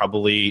useful. He's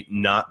probably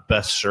not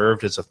best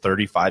served as a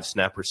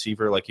 35-snap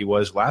receiver like he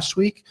was last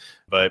week,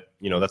 but,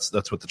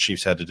 that's what the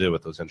Chiefs had to do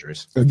with those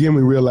injuries. Again,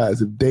 we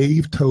realize if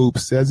Dave Toub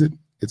says it,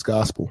 it's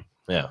gospel.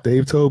 Yeah.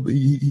 Dave Toub,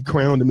 he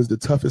crowned him as the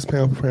toughest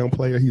pound-for-pound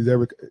player he's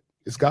ever –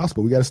 it's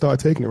gospel. We got to start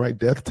taking it, right?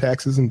 Death,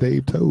 taxes, and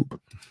Dave Toub.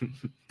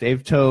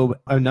 Dave Toub,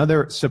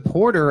 another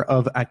supporter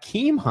of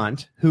Akeem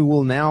Hunt, who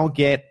will now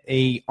get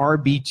a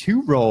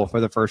RB2 role for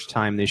the first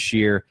time this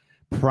year,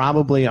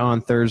 probably on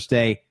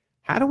Thursday.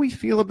 How do we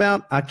feel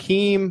about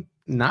Akeem,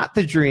 not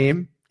the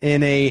dream,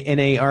 in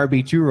a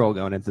RB2 role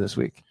going into this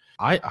week?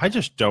 I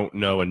just don't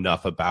know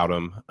enough about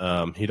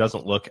him. He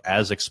doesn't look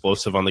as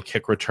explosive on the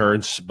kick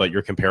returns, but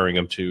you're comparing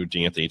him to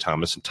DeAnthony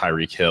Thomas and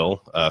Tyreek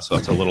Hill, so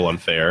that's a little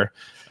unfair.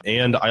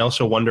 And I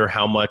also wonder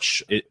how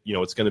much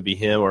it's going to be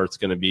him or it's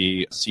going to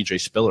be CJ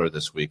Spiller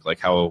this week. Like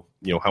how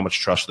much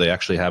trust they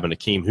actually have in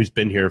Akeem, who's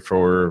been here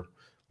for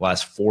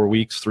last 4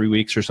 weeks, 3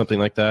 weeks or something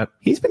like that.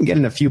 He's been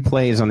getting a few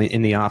plays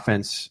in the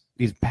offense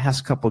these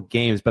past couple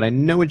games, but I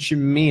know what you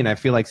mean. I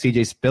feel like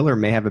CJ Spiller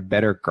may have a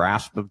better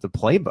grasp of the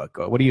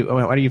playbook. What do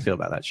you feel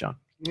about that, Shawn?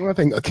 Well, I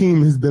think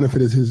Akeem, his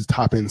benefit is his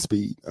top-end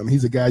speed.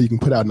 He's a guy you can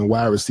put out in a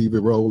wide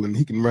receiver role, and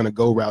he can run a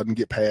go route and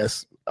get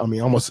past.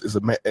 Almost is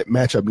a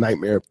matchup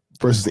nightmare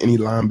versus any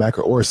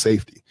linebacker or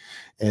safety.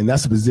 And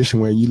that's a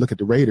position where you look at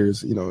the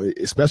Raiders,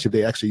 especially if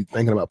they're actually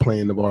thinking about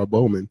playing Navarro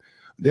Bowman,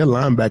 their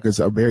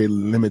linebackers are very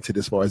limited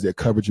as far as their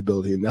coverage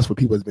ability, and that's what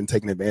people have been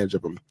taking advantage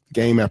of them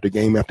game after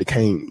game after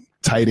game.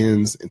 Tight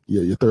ends,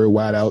 your third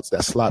wideouts,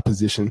 that slot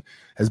position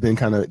has been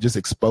kind of just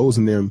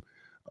exposing them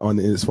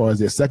as far as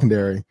their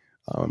secondary,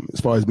 as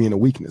far as being a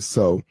weakness.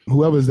 So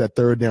whoever is that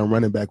third down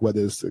running back,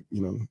 whether it's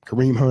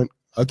Kareem Hunt,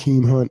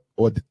 Akeem Hunt,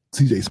 or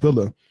CJ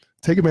Spiller,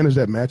 take advantage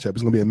of that matchup.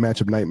 It's going to be a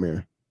matchup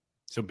nightmare.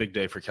 So big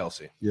day for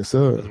Kelce. Yes,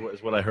 sir.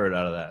 Is what I heard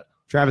out of that.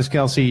 Travis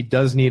Kelce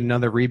does need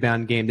another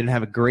rebound game. Didn't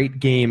have a great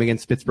game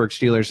against Pittsburgh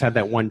Steelers. Had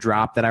that one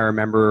drop that I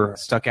remember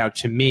stuck out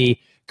to me.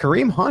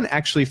 Kareem Hunt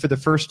actually, for the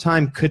first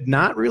time, could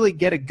not really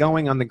get it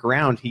going on the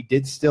ground. He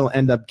did still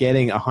end up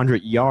getting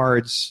 100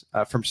 yards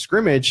from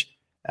scrimmage.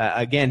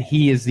 Again,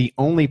 he is the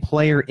only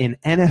player in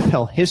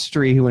NFL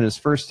history who in his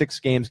first 6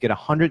 games get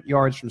 100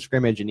 yards from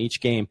scrimmage in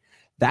each game.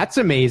 That's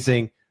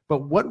amazing.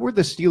 But what were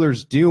the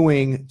Steelers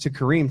doing to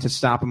Kareem to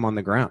stop him on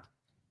the ground?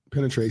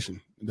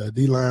 Penetration. The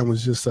D-line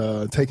was just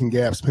taking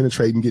gaps,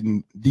 penetrating,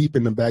 getting deep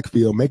in the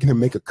backfield, making him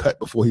make a cut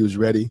before he was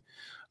ready.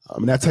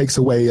 And that takes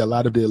away a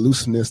lot of the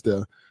elusiveness,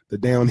 the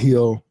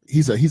downhill.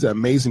 He's an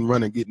amazing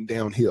runner getting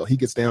downhill. He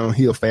gets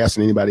downhill faster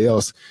than anybody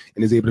else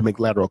and is able to make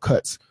lateral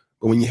cuts.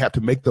 But when you have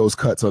to make those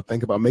cuts or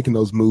think about making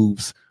those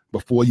moves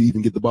before you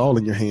even get the ball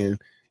in your hand,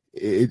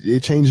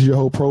 it changes your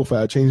whole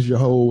profile, changes your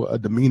whole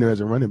demeanor as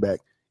a running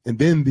back. And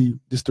then the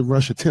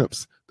rush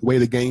attempts, the way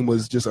the game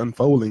was just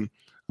unfolding,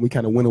 we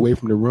kind of went away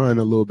from the run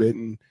a little bit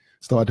and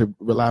started to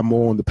rely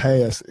more on the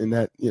pass, and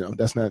that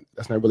that's not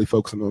really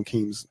focusing on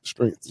Akeem's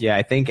strengths. Yeah,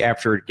 I think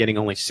after getting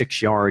only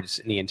 6 yards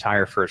in the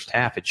entire first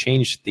half, it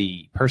changed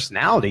the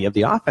personality of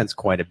the offense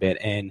quite a bit,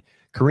 and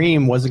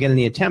Kareem wasn't getting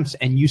the attempts,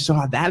 and you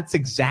saw that's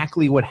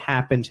exactly what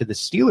happened to the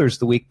Steelers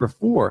the week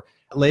before.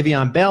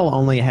 Le'Veon Bell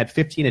only had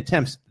 15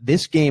 attempts.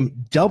 This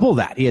game, double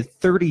that. He had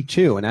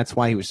 32, and that's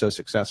why he was so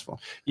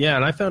successful. Yeah,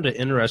 and I found it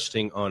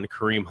interesting on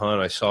Kareem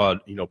Hunt. I saw,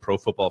 Pro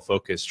Football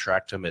Focus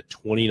tracked him at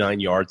 29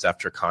 yards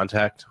after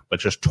contact, but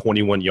just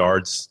 21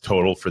 yards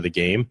total for the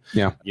game.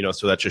 Yeah.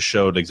 So that just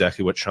showed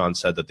exactly what Shawn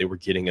said, that they were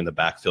getting in the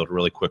backfield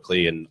really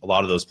quickly, and a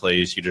lot of those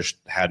plays you just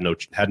had no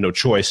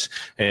choice.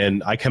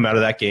 And I come out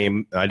of that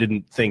game, I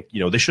didn't think,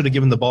 they should have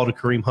given the ball to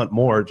Kareem Hunt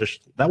more.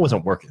 Just that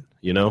wasn't working,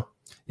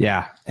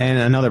 Yeah, and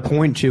another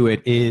point to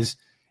it is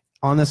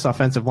on this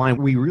offensive line,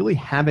 we really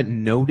haven't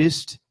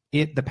noticed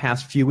it the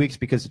past few weeks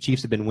because the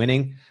Chiefs have been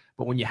winning.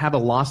 But when you have a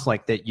loss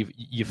like that,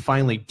 you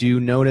finally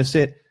do notice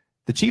it.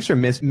 The Chiefs are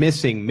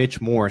missing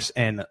Mitch Morse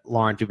and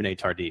Laurent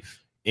Duvernay-Tardif.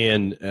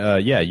 And,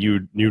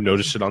 you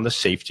noticed it on the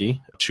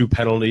safety. 2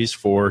 penalties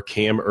for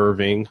Cam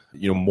Irving.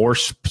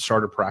 Morse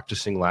started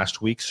practicing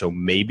last week, so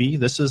maybe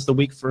this is the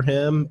week for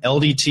him.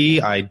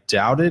 LDT, I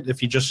doubt it if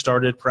he just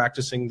started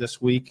practicing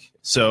this week.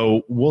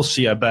 So we'll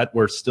see. I bet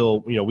we're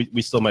still,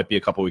 we still might be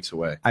a couple weeks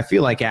away. I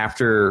feel like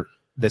after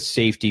the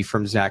safety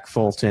from Zach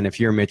Fulton,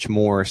 if you're Mitch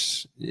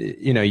Morse,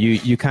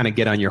 you kind of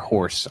get on your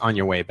horse on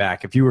your way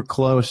back. If you were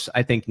close,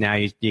 I think now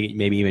you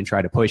maybe even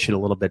try to push it a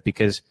little bit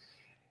because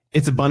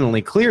it's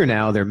abundantly clear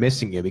now they're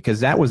missing you, because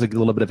that was a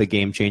little bit of a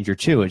game changer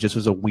too. It just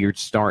was a weird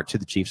start to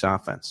the Chiefs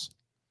offense.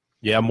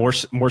 Yeah,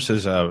 Morse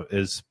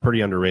is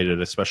pretty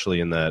underrated, especially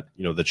in that,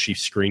 the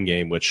Chiefs screen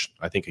game, which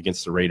I think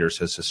against the Raiders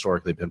has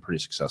historically been pretty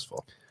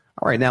successful.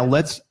 All right, now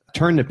let's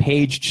turn the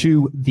page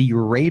to the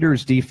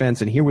Raiders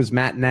defense, and here was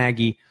Matt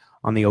Nagy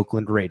on the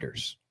Oakland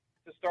Raiders.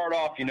 To start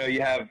off,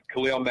 you have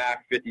Khalil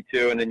Mack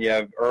 52, and then you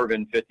have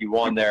Irvin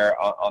 51 there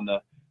on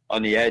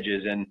the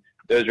edges, and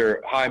those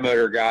are high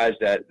motor guys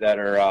that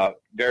are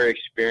very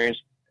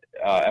experienced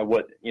at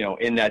what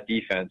in that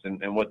defense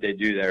and what they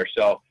do there.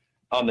 So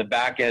on the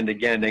back end,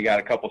 again, they got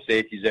a couple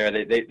safeties there.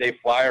 They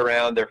fly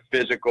around. They're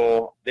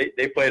physical.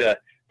 They played a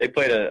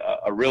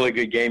really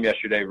good game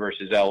yesterday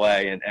versus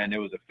LA, and it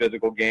was a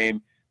physical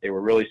game. They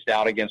were really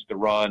stout against the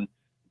run.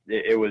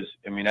 It was,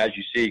 I mean, as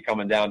you see,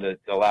 coming down to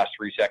the last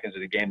 3 seconds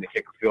of the game to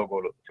kick a field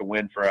goal to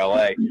win for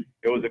LA,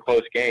 it was a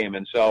close game.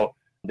 And so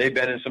they've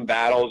been in some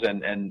battles,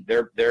 and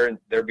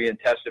they're being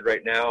tested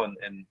right now,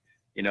 and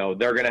you know,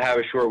 they're going to have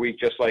a short week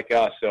just like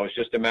us. So it's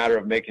just a matter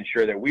of making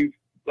sure that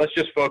let's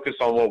just focus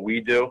on what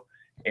we do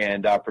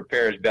and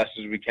prepare as best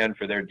as we can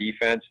for their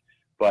defense.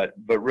 But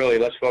really,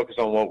 let's focus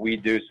on what we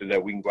do so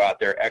that we can go out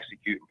there,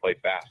 execute, and play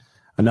fast.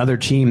 Another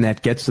team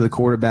that gets to the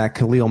quarterback,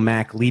 Khalil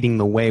Mack leading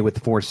the way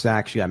with 4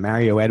 sacks. You got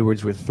Mario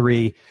Edwards with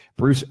 3.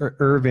 Bruce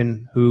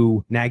Irvin,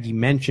 who Nagy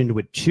mentioned,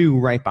 with 2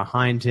 right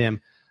behind him.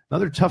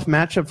 Another tough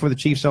matchup for the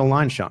Chiefs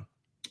O-line, Sean.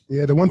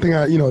 Yeah, the one thing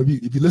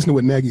if you listen to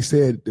what Nagy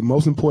said, the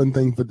most important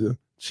thing for the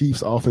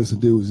Chiefs offense to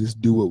do is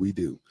just do what we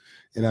do.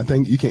 And I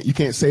think you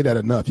can't say that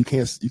enough. You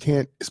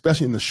can't,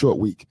 especially in the short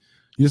week.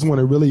 You just want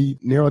to really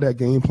narrow that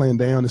game plan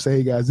down and say,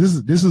 hey guys,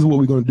 this is what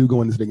we're going to do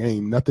going into the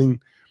game.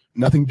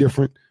 Nothing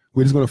different.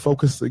 We're just going to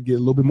focus to get a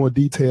little bit more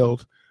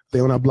detailed, stay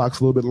on our blocks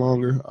a little bit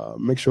longer,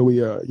 make sure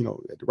we are, at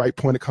the right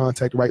point of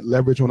contact, the right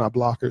leverage on our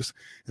blockers.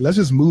 And let's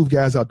just move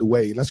guys out the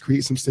way. Let's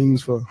create some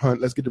seams for Hunt.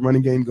 Let's get the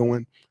running game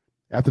going.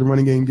 After the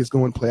running game gets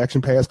going, play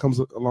action pass comes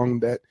along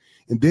that.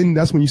 And then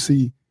that's when you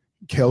see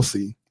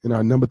Kelsey and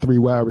our number 3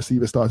 wide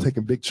receiver start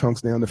taking big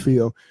chunks down the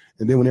field.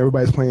 And then when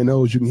everybody's playing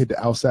those, you can hit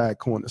the outside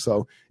corner.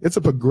 So it's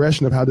a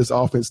progression of how this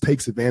offense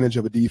takes advantage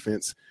of a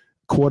defense,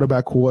 quarter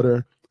by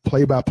quarter,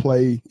 play by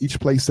play. Each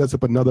play sets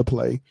up another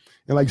play.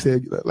 And like I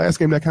said, last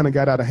game that kind of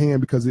got out of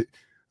hand because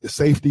the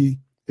safety,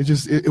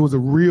 it was a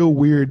real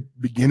weird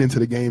beginning to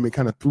the game. It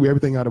kind of threw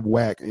everything out of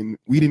whack. And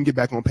we didn't get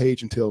back on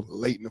page until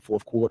late in the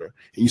fourth quarter.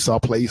 And you saw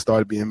plays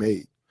started being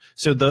made.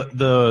 So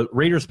the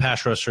Raiders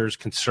pass rushers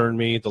concern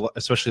me,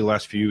 especially the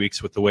last few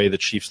weeks with the way the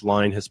Chiefs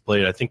line has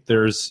played. I think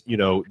there's,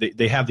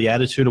 they have the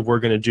attitude of we're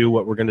going to do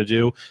what we're going to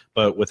do,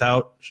 but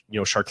without,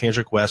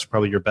 Sharkhandrick West,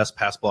 probably your best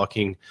pass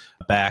blocking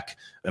back,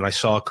 and I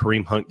saw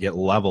Kareem Hunt get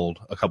leveled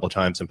a couple of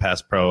times in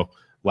pass pro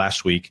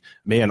last week.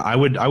 Man, I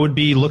would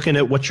be looking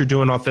at what you're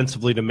doing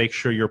offensively to make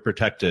sure you're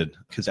protected,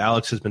 because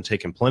Alex has been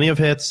taking plenty of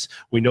hits.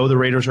 We know the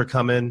Raiders are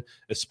coming,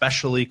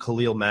 especially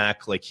Khalil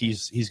Mack. Like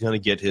he's going to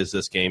get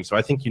this game. So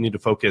I think you need to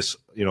focus,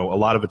 a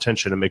lot of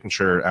attention on making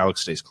sure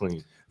Alex stays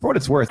clean. For what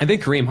it's worth, I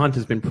think Kareem Hunt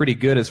has been pretty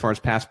good as far as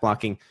pass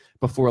blocking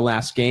before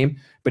last game,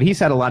 but he's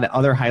had a lot of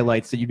other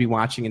highlights that you'd be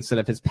watching instead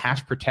of his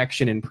pass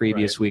protection in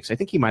previous weeks. I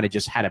think he might have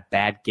just had a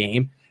bad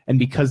game. And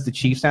because the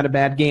Chiefs had a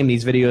bad game,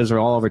 these videos are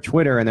all over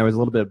Twitter, and there was a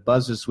little bit of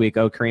buzz this week.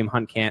 Oh, Kareem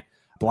Hunt can't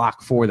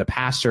block for the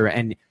passer.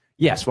 And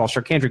yes, while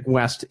Sharkhandrick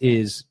West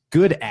is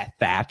good at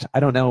that,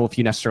 I don't know if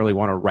you necessarily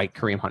want to write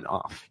Kareem Hunt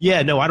off.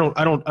 Yeah, no, I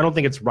don't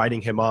think it's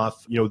writing him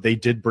off. They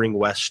did bring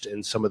West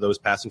in some of those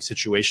passing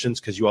situations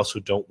because you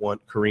also don't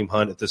want Kareem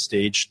Hunt at this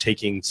stage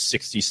taking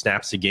 60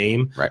 snaps a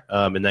game. Right.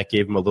 And that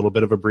gave him a little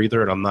bit of a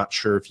breather, and I'm not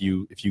sure if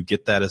you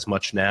get that as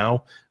much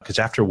now, because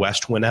after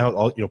West went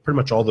out, pretty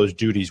much all those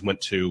duties went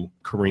to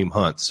Kareem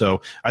Hunt.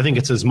 So I think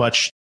it's as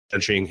much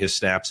judging his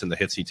snaps and the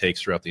hits he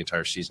takes throughout the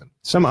entire season.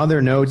 Some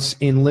other notes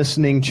in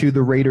listening to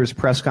the Raiders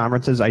press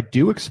conferences. I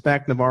do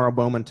expect Navarro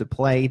Bowman to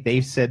play. They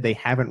said they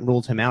haven't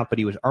ruled him out, but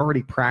he was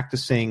already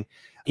practicing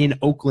in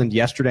Oakland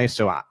yesterday.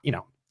 So,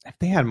 if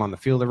they had him on the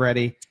field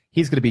already,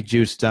 he's going to be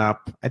juiced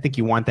up. I think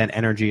you want that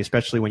energy,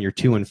 especially when you're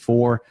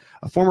 2-4.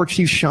 Former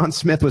Chief Sean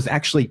Smith was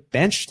actually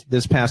benched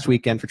this past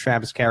weekend for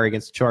Travis Carey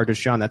against the Chargers.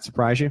 Sean, that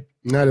surprised you?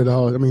 Not at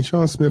all. I mean,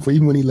 Sean Smith,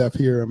 even when he left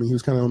here, he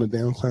was kind of on the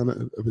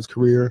downcline of his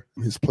career.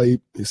 His play,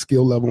 his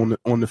skill level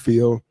on the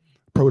field,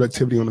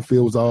 productivity on the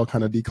field was all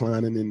kind of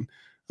declining. And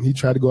he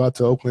tried to go out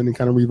to Oakland and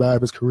kind of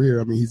revive his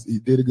career. He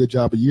did a good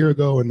job a year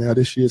ago, and now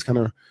this year it's kind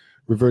of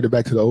reverted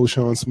back to the old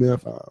Sean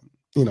Smith.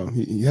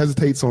 He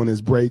hesitates on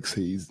his breaks.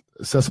 He's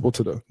accessible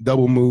to the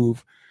double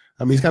move.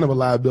 He's kind of a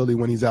liability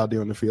when he's out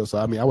there on the field. So,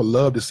 I would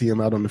love to see him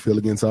out on the field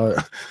against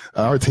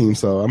our team.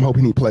 So I'm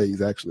hoping he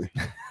plays, actually.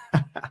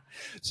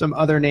 Some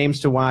other names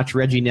to watch: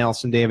 Reggie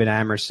Nelson, David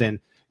Amerson.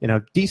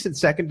 Decent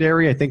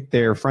secondary. I think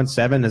their front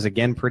seven is,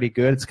 again, pretty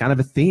good. It's kind of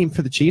a theme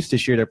for the Chiefs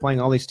this year. They're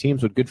playing all these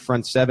teams with good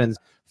front sevens.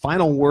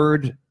 Final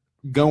word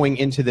going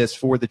into this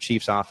for the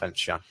Chiefs offense,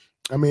 Sean.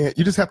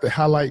 You just have to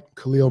highlight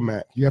Khalil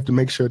Mack. You have to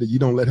make sure that you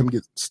don't let him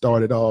get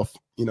started off,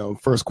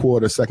 first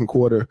quarter, second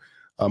quarter,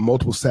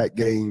 multiple sack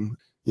game,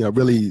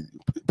 really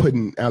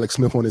putting Alex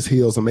Smith on his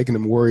heels and making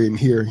him worry, and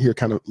here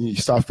kind of you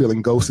start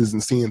feeling ghosts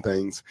and seeing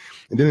things.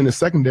 And then in the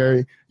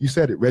secondary, you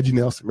said it, Reggie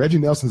Nelson. Reggie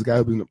Nelson's a guy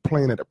who's been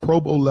playing at a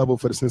Pro Bowl level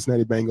for the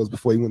Cincinnati Bengals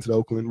before he went to the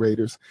Oakland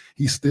Raiders.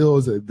 He still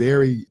is a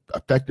very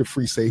effective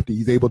free safety.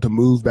 He's able to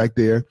move back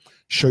there,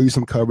 show you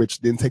some coverage,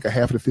 then take a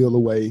half of the field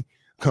away,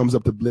 comes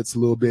up to blitz a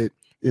little bit,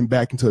 and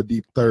back into a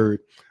deep third.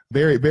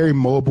 Very, very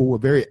mobile, a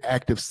very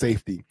active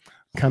safety.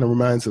 Kind of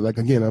reminds us,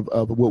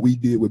 of what we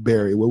did with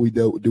Barry, what we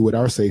do with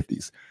our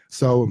safeties.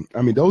 So,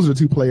 those are the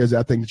two players that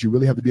I think that you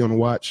really have to be on the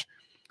watch.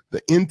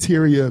 The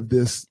interior of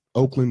this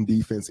Oakland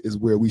defense is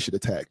where we should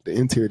attack. The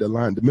interior,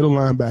 the middle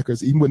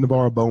linebackers, even with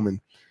Navarro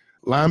Bowman.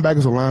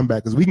 Linebackers are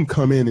linebackers. We can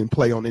come in and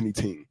play on any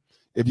team.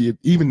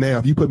 Even now,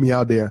 if you put me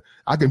out there,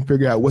 I can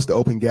figure out what's the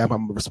open gap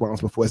I'm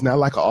responsible for. It's not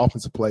like an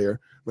offensive player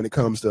when it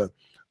comes to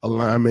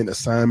alignment,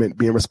 assignment,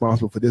 being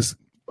responsible for this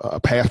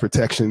pass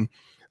protection.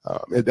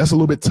 That's a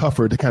little bit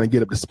tougher to kind of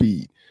get up to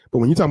speed. But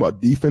when you're talking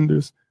about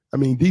defenders, I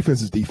mean,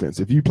 defense is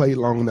defense. If you played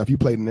long enough, you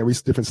played in every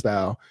different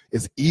style,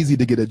 it's easy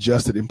to get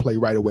adjusted and play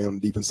right away on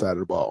the defense side of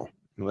the ball.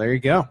 Well, there you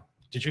go.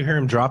 Did you hear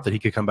him drop that he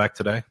could come back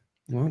today?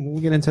 Well,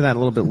 we'll get into that a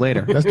little bit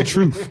later. That's the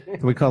truth.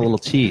 We call it a little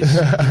tease.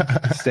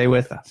 Stay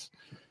with us.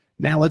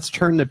 Now let's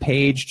turn the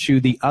page to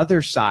the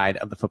other side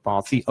of the football.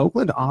 It's the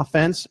Oakland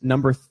offense,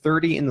 number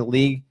 30 in the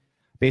league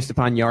based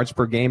upon yards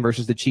per game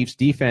versus the Chiefs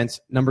defense,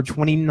 number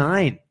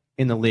 29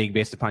 in the league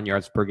based upon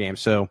yards per game.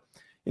 So,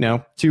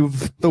 two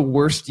of the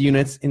worst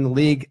units in the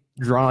league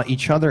draw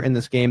each other in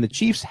this game. The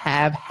Chiefs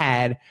have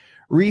had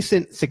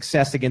recent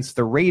success against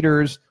the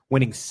Raiders,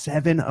 winning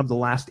 7 of the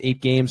last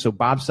 8 games. So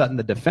Bob Sutton,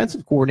 the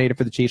defensive coordinator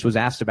for the Chiefs, was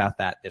asked about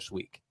that this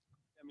week.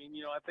 I mean,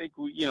 I think,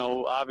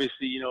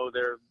 obviously,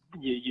 they're,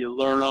 you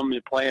learn them,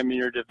 you play them in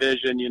your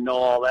division,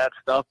 all that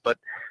stuff, but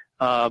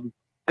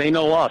they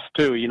know us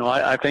too.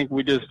 I think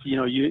we just,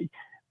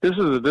 this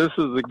is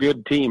a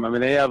good team. I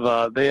mean, they have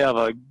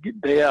the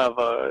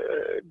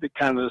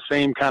kind of the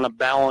same kind of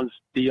balanced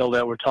deal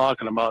that we're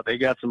talking about. They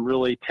got some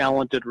really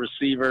talented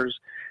receivers.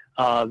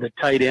 The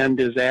tight end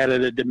has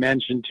added a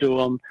dimension to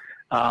them.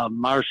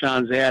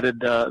 Marshawn's added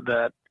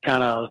that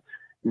kind of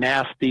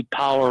nasty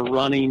power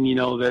running,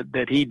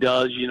 that he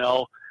does,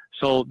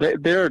 So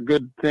they're a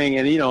good thing.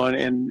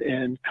 And,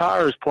 and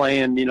Carr is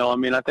playing,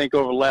 I think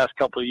over the last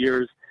couple of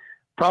years,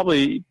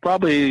 probably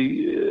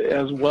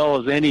as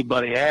well as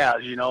anybody has.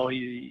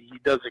 He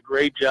does a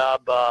great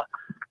job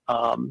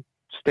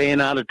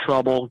staying out of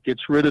trouble,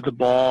 gets rid of the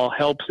ball,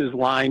 helps his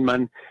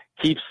linemen,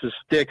 keeps the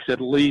sticks at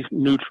least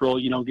neutral,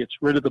 gets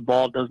rid of the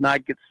ball, does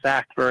not get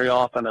sacked very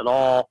often at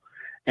all.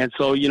 And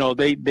so,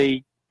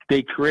 they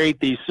create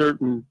these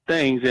certain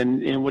things,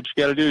 and what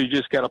you got to do, you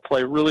just got to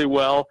play really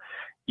well.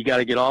 You got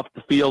to get off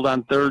the field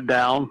on third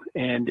down,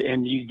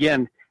 and you,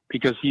 again,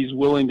 because he's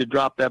willing to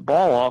drop that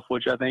ball off,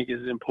 which I think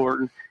is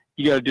important,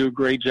 you got to do a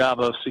great job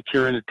of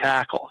securing a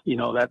tackle.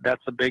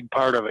 That's a big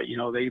part of it.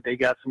 They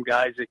got some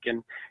guys that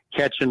can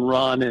catch and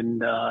run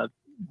and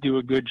do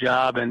a good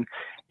job. And,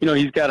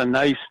 he's got a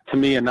nice,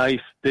 we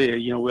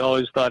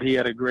always thought he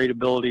had a great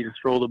ability to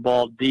throw the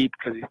ball deep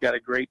because he's got a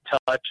great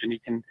touch and he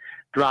can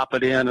drop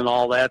it in and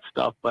all that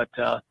stuff. But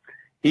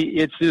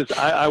it's just,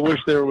 I wish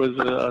there was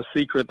a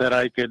secret that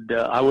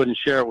I wouldn't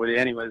share it with you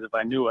anyways if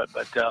I knew it.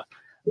 But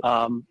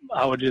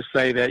I would just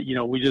say that,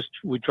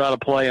 we try to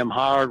play him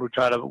hard.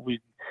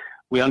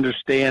 We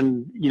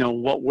understand,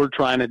 what we're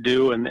trying to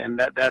do,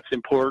 and that's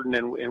important.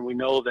 And we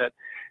know that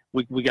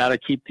we got to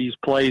keep these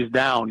plays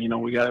down.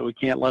 We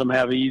can't let them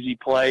have easy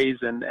plays,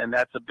 and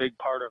that's a big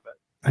part of it.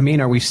 I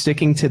mean, are we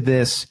sticking to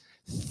this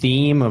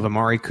theme of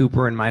Amari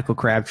Cooper and Michael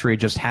Crabtree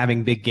just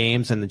having big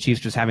games and the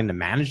Chiefs just having to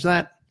manage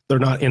that? They're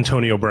not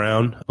Antonio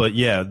Brown, but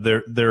yeah,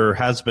 there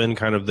has been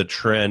kind of the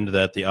trend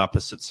that the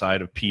opposite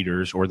side of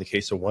Peters, or in the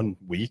case of 1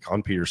 week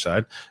on Peters'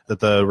 side, that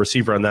the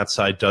receiver on that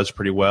side does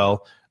pretty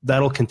well.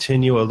 That'll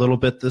continue a little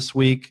bit this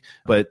week,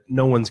 but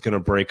no one's going to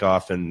break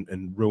off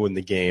and ruin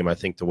the game, I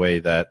think, the way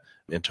that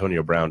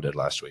Antonio Brown did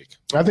last week.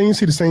 I think you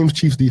see the same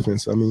Chiefs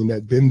defense. I mean,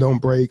 that bend don't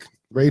break.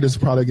 Raiders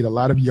probably get a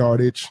lot of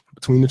yardage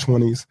between the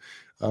 20s.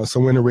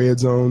 Somewhere in the red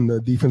zone,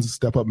 the defense will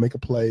step up, make a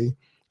play.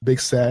 Big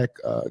sack,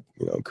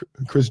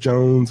 Chris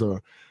Jones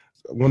or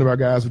one of our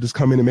guys will just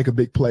come in and make a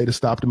big play to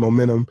stop the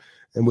momentum,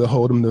 and we'll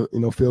hold them to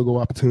field goal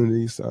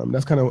opportunities.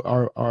 That's kind of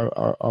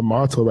our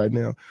motto right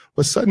now.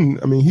 But Sutton,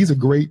 I mean, he's a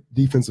great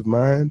defensive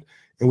mind,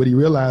 and what he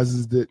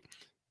realizes is that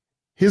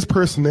his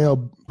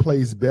personnel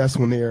plays best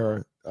when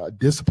they're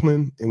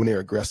disciplined and when they're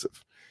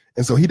aggressive.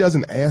 And so he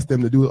doesn't ask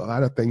them to do a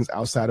lot of things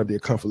outside of their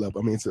comfort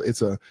level. I mean,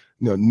 it's a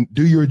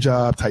do your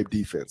job type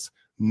defense.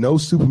 No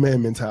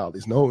Superman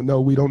mentalities.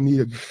 No, we don't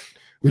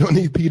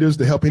need Peters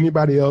to help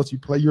anybody else. You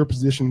play your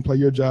position, play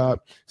your job.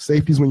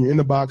 Safeties, when you're in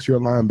the box, you're a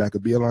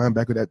linebacker. Be a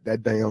linebacker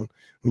that down.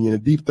 When you're in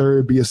a deep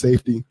third, be a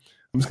safety.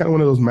 It's kind of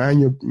one of those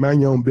mind your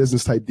own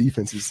business type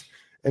defenses.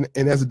 And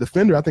as a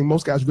defender, I think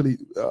most guys really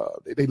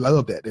they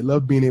love that. They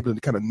love being able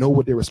to kind of know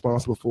what they're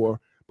responsible for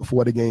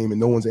before the game, and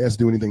no one's asked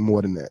to do anything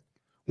more than that.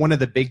 One of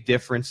the big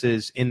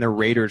differences in the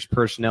Raiders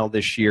personnel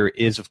this year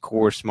is, of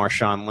course,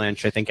 Marshawn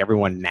Lynch. I think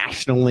everyone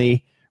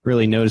nationally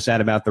really knows that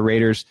about the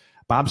Raiders.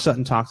 Bob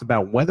Sutton talks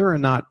about whether or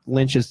not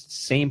Lynch is the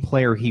same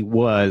player he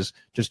was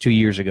just 2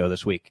 years ago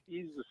this week.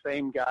 He's the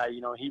same guy.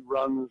 He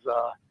runs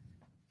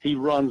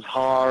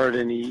hard,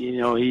 and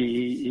he's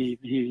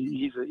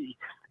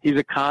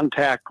a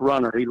contact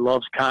runner. He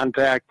loves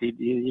contact.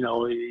 He's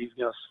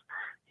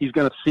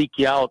gonna seek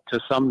you out to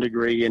some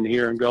degree in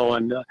here and go.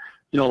 And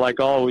like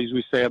always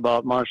we say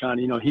about Marshawn,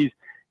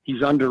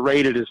 he's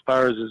underrated as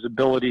far as his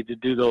ability to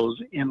do those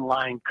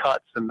inline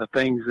cuts and the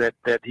things that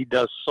he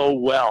does so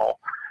well.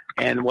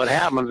 And what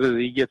happens is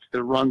he gets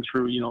to run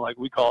through, like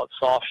we call it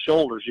soft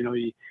shoulders.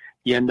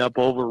 you end up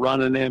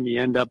overrunning him,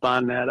 you end up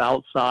on that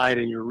outside,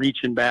 and you're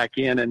reaching back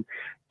in. And,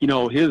 you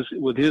know,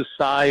 with his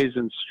size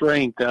and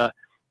strength,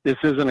 this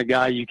isn't a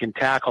guy you can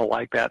tackle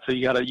like that. So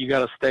you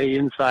gotta stay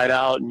inside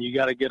out, and you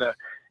gotta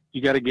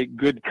get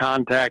good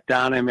contact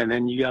on him, and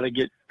then you gotta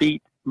get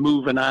feet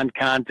moving on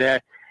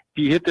contact.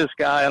 If you hit this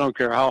guy, I don't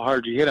care how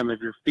hard you hit him, if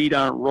your feet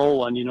aren't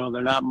rolling, you know,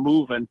 they're not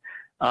moving,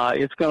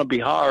 it's going to be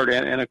hard.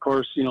 And of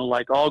course, you know,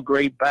 like all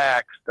great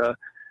backs,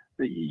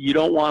 you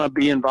don't want to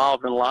be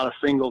involved in a lot of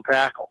single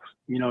tackles.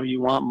 You know,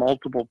 you want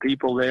multiple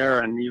people there,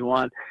 and you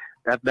want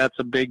that's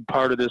a big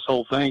part of this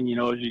whole thing, you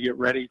know, as you get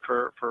ready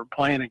for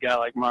playing a guy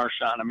like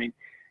Marshawn. I mean,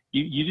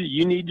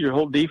 you need your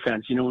whole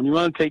defense. You know, when you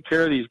want to take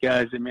care of these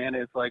guys, man,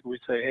 it's like we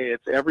say, hey,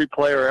 it's every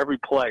player, every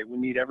play. We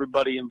need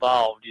everybody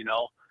involved, you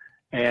know.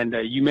 And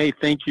you may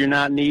think you're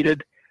not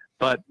needed,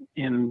 but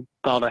in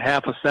about a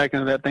half a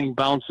second that thing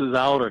bounces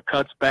out or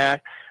cuts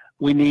back,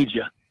 we need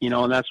you, you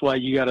know. And that's why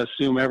you got to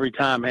assume every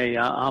time, hey,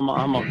 I'm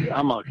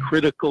a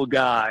critical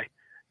guy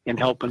in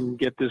helping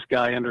get this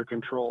guy under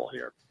control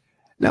here.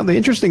 Now, the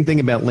interesting thing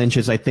about Lynch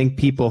is I think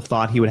people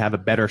thought he would have a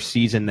better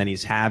season than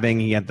he's having.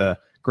 He had the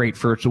great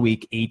first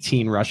week,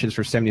 18 rushes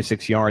for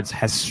 76 yards,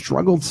 has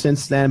struggled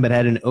since then, but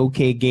had an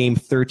okay game,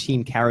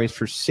 13 carries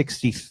for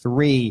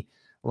 63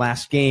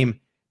 last game.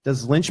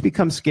 Does Lynch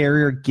become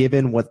scarier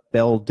given what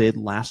Bell did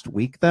last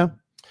week, though?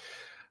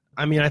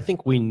 I mean, I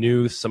think we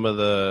knew some of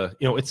the,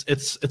 you know,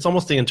 it's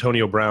almost the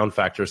Antonio Brown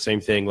factor. Same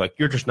thing. Like,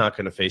 you're just not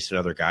going to face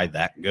another guy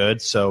that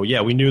good. So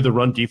yeah, we knew the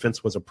run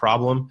defense was a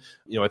problem.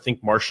 You know, I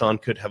think Marshawn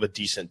could have a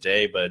decent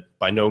day, but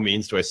by no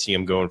means do I see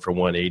him going for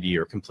 180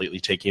 or completely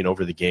taking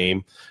over the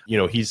game. You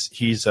know, he's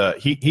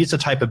a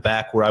type of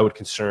back where I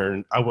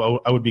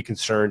would be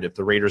concerned if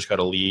the Raiders got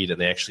a lead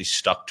and they actually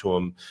stuck to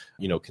him,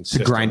 you know,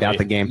 consistently. To grind out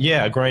the game.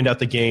 Yeah, grind out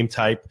the game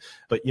type.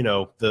 But, you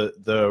know,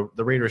 the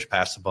Raiders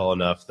pass the ball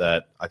enough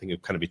that I think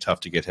it'd kind of be tough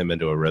to get him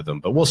into a rhythm.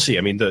 But we'll see.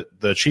 I mean,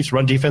 the Chiefs'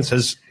 run defense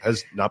has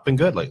not been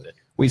good lately.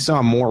 We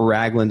saw more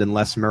Ragland and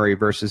less Murray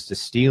versus the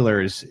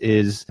Steelers.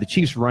 Is the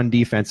Chiefs' run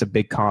defense a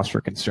big cause for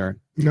concern?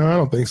 No, I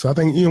don't think so. I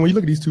think, you know, when you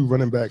look at these two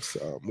running backs,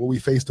 what we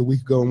faced a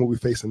week ago and what we're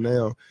facing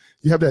now,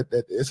 you have that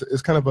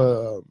it's kind of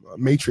a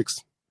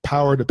matrix,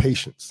 power to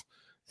patience.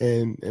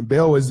 And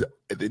Bell is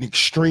an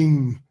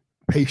extreme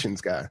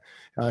patience guy.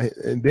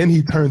 And then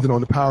he turns it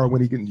on the power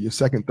when he gets into your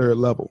second, third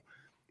level.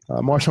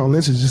 Marshawn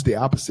Lynch is just the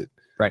opposite.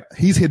 Right.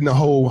 He's hitting the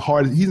hole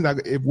hard. He's not,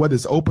 whether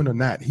it's open or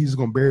not, he's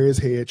going to bury his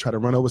head, try to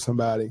run over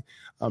somebody.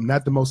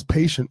 Not the most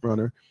patient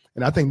runner.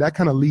 And I think that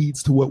kind of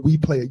leads to what we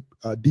play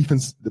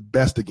defense the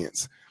best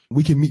against.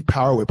 We can meet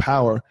power with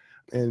power.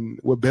 And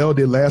what Bell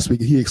did last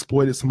week, he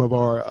exploited some of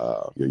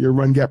our your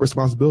run gap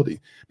responsibility,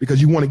 because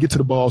you want to get to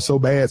the ball so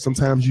bad.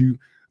 Sometimes you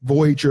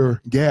void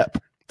your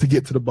gap to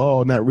get to the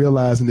ball, not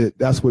realizing that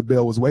that's what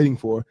Bell was waiting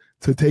for,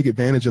 to take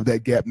advantage of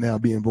that gap now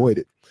being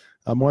voided.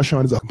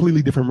 Marshawn is a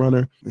completely different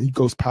runner. He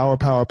goes power,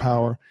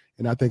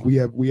 and I think we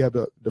have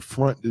the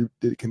front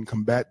that can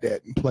combat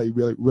that and play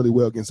really, really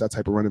well against that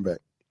type of running back.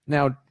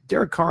 Now,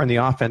 Derek Carr in the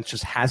offense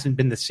just hasn't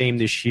been the same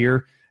this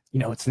year. You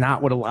know, it's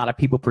not what a lot of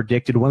people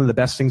predicted. One of the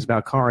best things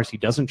about Carr is he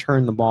doesn't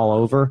turn the ball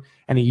over,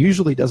 and he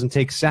usually doesn't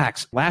take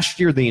sacks. Last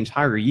year, the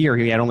entire year,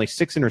 he had only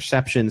 6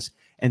 interceptions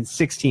and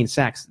 16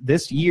 sacks.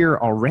 This year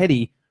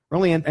already, we're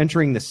only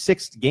entering the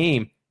 6th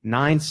game,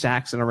 9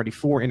 sacks and already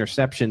 4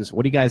 interceptions.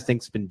 What do you guys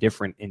think has been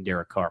different in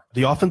Derek Carr?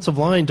 The offensive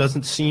line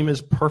doesn't seem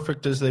as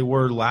perfect as they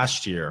were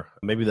last year.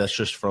 Maybe that's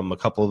just from a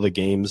couple of the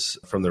games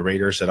from the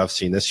Raiders that I've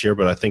seen this year,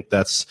 but I think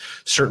that's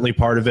certainly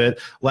part of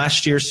it.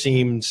 Last year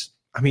seemed,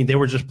 I mean, they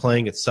were just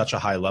playing at such a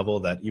high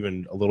level that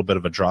even a little bit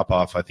of a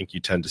drop-off, I think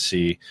you tend to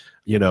see.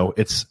 You know,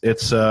 it's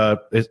a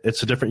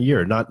different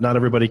year. Not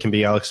everybody can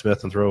be Alex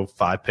Smith and throw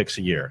 5 picks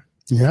a year.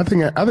 Yeah, I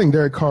think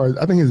Derek Carr,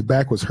 I think his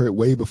back was hurt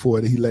way before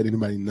he let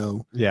anybody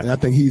know. Yeah. And I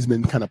think he's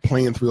been kind of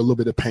playing through a little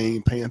bit of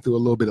pain, playing through a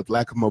little bit of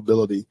lack of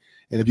mobility.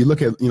 And if you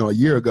look at, you know, a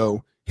year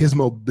ago, his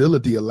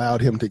mobility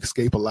allowed him to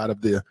escape a lot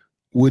of the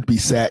would-be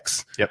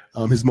sacks. Yep.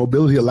 His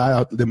mobility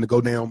allowed them to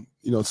go down,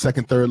 you know,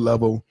 second, third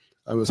level.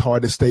 It was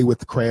hard to stay with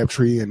the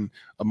Crabtree and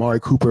Amari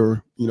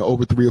Cooper, you know,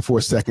 over 3 or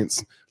 4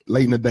 seconds.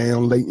 Late in the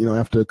down, you know,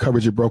 after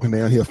coverage is broken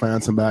down, he'll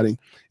find somebody.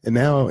 And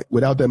now,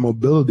 without that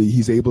mobility,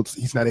 he's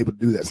not able to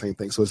do that same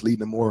thing. So it's leading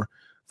to more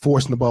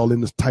forcing the ball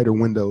into tighter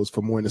windows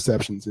for more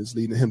interceptions. It's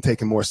leading to him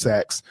taking more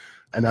sacks.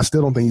 And I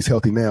still don't think he's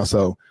healthy now.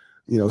 So,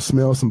 you know,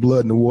 smell some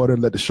blood in the water,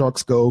 let the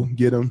Sharks go,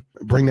 get him,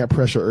 bring that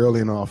pressure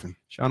early and often.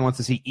 Shawn wants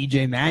to see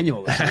E.J.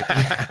 Manuel.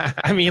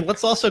 I mean,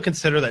 let's also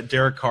consider that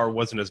Derek Carr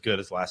wasn't as good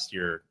as last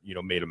year, you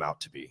know, made him out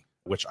to be,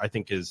 which I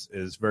think is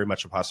very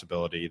much a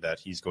possibility that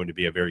he's going to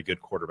be a very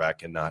good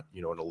quarterback and not,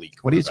 you know, an elite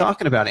quarterback. What are you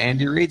talking about?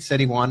 Andy Reid said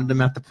he wanted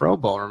him at the Pro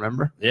Bowl,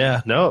 remember?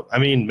 Yeah, no, I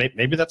mean,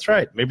 maybe that's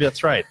right.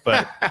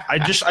 But I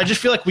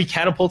just feel like we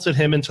catapulted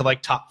him into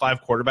like top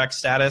 5 quarterback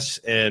status,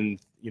 and,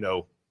 you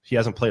know, he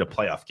hasn't played a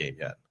playoff game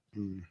yet.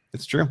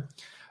 It's true.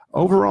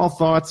 Overall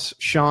thoughts,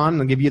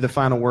 Shawn, I'll give you the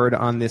final word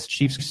on this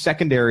Chiefs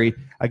secondary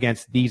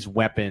against these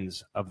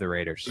weapons of the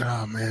Raiders.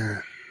 Oh,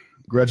 man.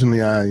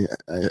 Grudgingly,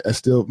 I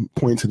still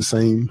point to the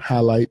same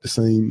highlight, the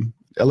same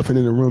elephant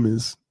in the room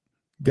is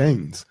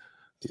Gaines.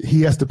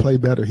 He has to play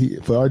better.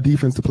 For our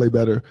defense to play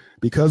better,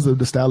 because of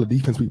the style of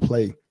defense we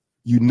play,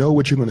 you know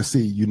what you're going to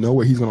see. You know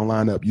where he's going to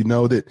line up. You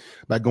know that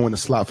by going to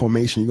slot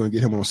formation, you're going to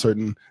get him on a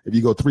certain – if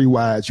you go 3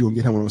 wides, you're going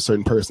to get him on a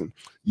certain person.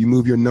 You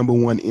move your number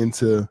one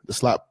into the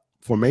slot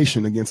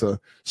formation against a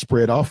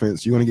spread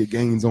offense, you're going to get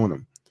Gaines on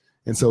him.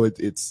 And so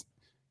it's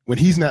when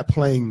he's not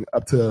playing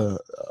up to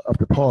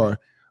par,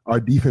 our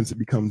defense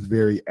becomes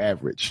very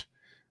average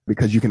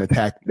because you can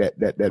attack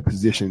that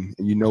position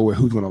and you know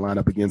who's going to line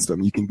up against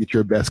them. You can get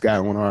your best guy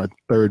on our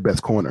third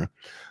best corner.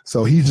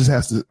 So he just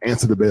has to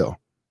answer the bell.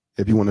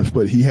 If you want to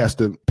split, he has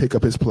to pick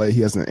up his play.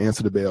 He has to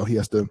answer the bell. He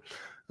has to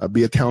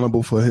be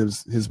accountable for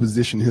his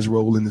position, his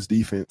role in this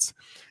defense.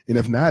 And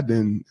if not,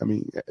 then, I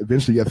mean,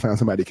 eventually you have to find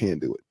somebody that can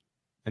do it.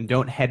 And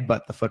don't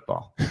headbutt the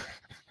football.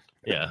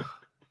 Yeah,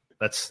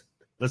 that's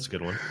a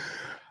good one.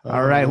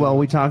 All right, well,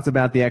 we talked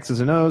about the X's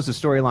and O's, the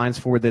storylines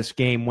for this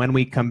game. When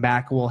we come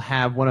back, we'll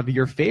have one of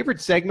your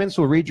favorite segments.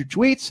 We'll read your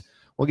tweets.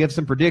 We'll give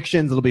some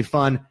predictions. It'll be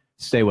fun.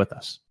 Stay with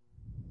us.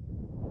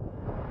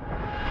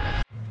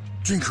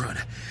 Drink run.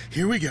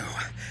 Here we go.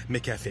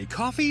 McCafe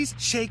coffees,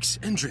 shakes,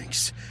 and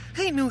drinks.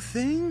 Ain't no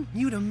thing.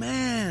 You the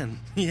man.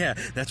 Yeah,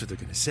 that's what they're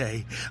gonna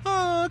say.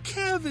 Oh,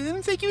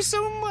 Kevin, thank you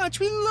so much.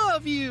 We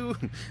love you.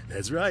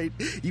 That's right.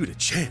 You the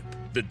champ.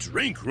 The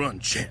drink run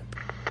champ.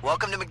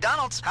 Welcome to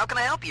McDonald's. How can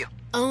I help you?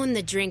 Own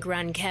the drink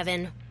run,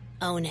 Kevin.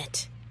 Own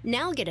it.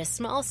 Now get a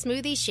small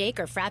smoothie, shake,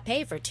 or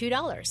frappe for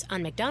 $2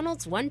 on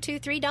McDonald's $1, $2,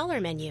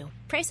 $3 menu.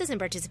 Prices and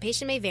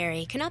participation may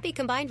vary. Cannot be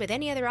combined with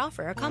any other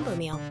offer or combo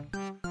meal.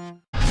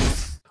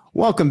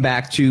 Welcome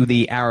back to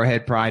the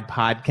Arrowhead Pride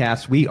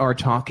podcast. We are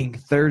talking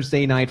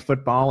Thursday night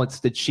football.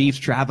 It's the Chiefs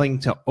traveling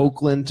to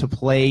Oakland to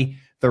play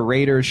the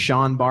Raiders.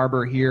 Shawn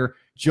Barber here,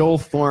 Joel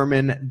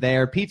Thorman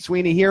there, Pete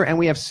Sweeney here, and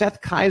we have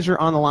Seth Kaiser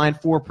on the line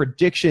for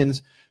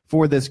predictions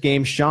for this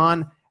game.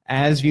 Shawn,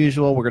 as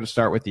usual, we're going to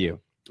start with you.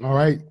 All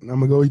right,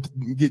 I'm going to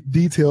go get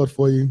detailed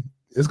for you.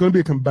 It's going to be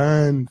a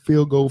combined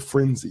field goal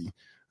frenzy.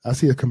 I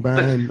see a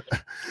combined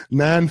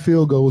 9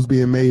 field goals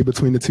being made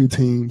between the two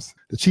teams.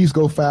 The Chiefs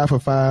go 5 for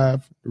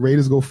 5. The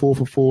Raiders go 4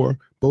 for 4.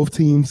 Both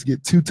teams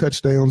get 2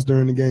 touchdowns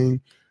during the game.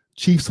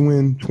 Chiefs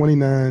win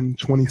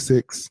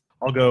 29-26.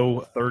 I'll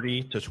go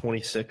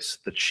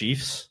 30-26, the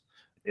Chiefs.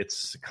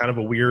 It's kind of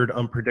a weird,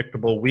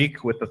 unpredictable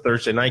week with the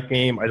Thursday night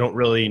game. I don't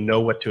really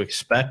know what to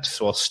expect,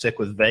 so I'll stick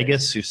with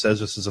Vegas, who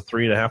says this is a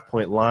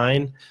 3.5-point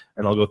line,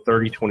 and I'll go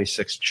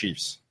 30-26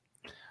 Chiefs.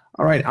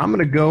 All right, I'm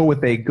going to go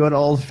with a good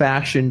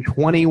old-fashioned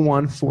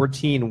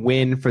 21-14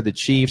 win for the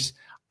Chiefs.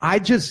 I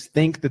just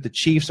think that the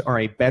Chiefs are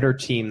a better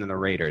team than the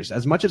Raiders.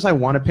 As much as I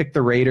want to pick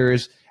the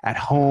Raiders at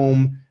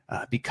home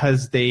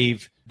because they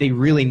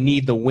really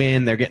need the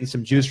win, they're getting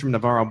some juice from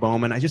Navarro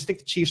Bowman, I just think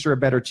the Chiefs are a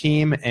better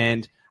team,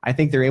 and I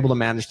think they're able to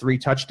manage 3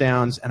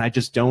 touchdowns, and I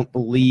just don't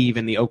believe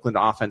in the Oakland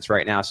offense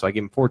right now, so I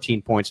give them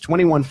 14 points,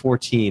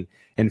 21-14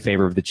 in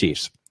favor of the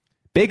Chiefs.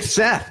 Big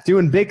Seth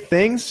doing big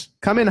things,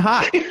 coming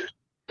hot.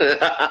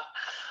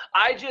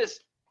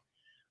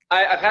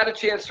 I've had a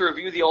chance to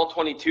review the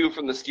All-22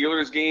 from the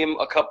Steelers game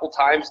a couple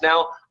times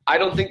now. I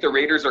don't think the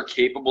Raiders are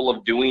capable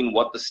of doing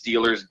what the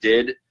Steelers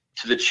did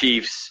to the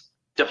Chiefs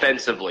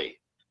defensively.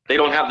 They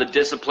don't have the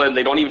discipline.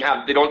 They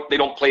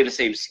don't play the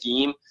same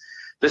scheme.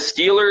 The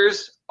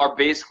Steelers are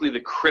basically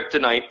the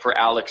kryptonite for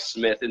Alex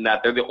Smith in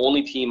that they're the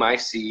only team I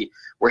see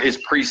where his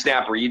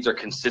pre-snap reads are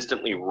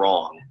consistently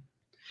wrong.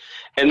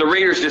 And the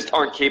Raiders just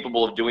aren't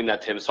capable of doing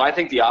that to him. So I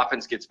think the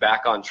offense gets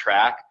back on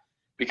track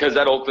because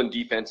that Oakland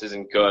defense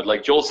isn't good.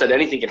 Like Joel said,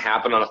 anything can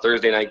happen on a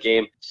Thursday night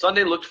game.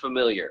 Sunday looked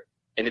familiar,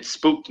 and it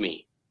spooked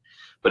me.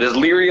 But as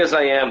leery as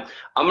I am,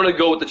 I'm going to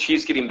go with the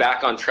Chiefs getting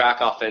back on track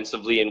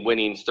offensively and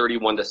winning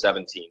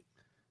 31-17.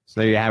 So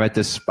there you have it.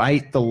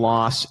 Despite the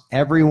loss,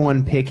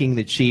 everyone picking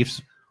the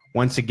Chiefs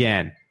once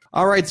again.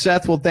 All right,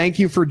 Seth, well, thank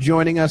you for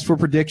joining us for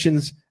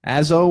predictions.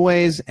 As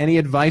always, any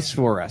advice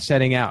for us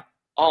heading out?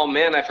 Oh,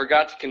 man, I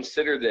forgot to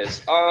consider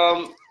this.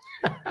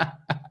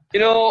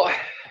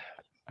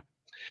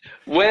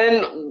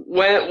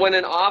 When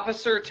an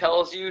officer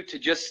tells you to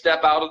just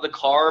step out of the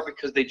car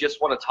because they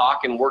just want to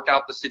talk and work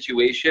out the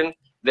situation,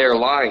 they're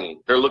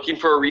lying. They're looking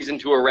for a reason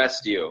to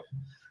arrest you.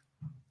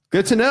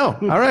 Good to know.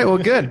 All right, well,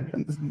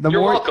 good.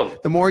 You're welcome.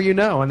 The more you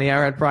know on the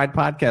Arrowhead Pride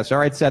podcast. All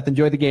right, Seth,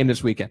 enjoy the game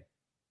this weekend.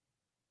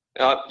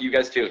 You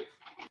guys too.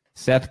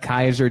 Seth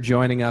Kaiser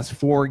joining us,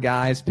 4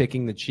 guys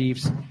picking the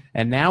Chiefs.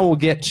 And now we'll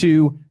get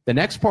to the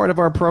next part of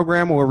our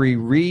program where we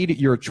read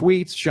your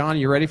tweets. Shawn,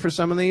 you ready for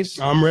some of these?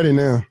 I'm ready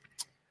now.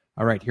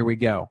 All right, here we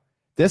go.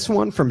 This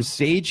one from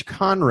Sage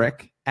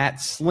Conrick at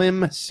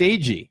Slim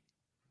Sagey.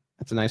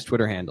 That's a nice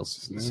Twitter handle,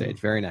 Sage.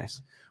 Very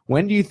nice.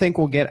 When do you think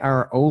we'll get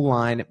our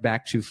O-line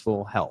back to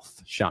full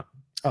health, Shawn?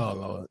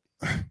 Oh,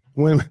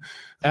 Lord.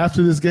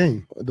 After this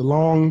game, the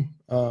long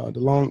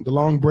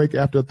break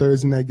after a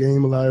Thursday night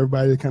game, allow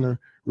everybody to kind of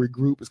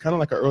regroup. It's kind of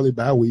like an early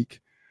bye week.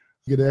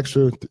 Get an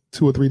extra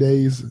 2 or 3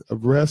 days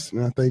of rest,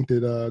 and I think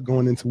that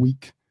going into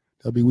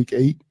that'll be week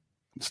 8,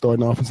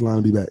 starting offensive line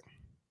will be back.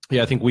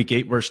 Yeah, I think week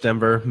 8 versus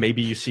Denver.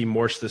 Maybe you see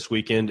Morse this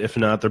weekend. If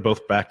not, they're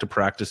both back to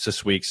practice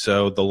this week.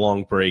 So the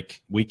long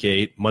break, week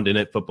 8, Monday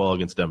Night Football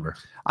against Denver.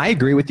 I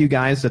agree with you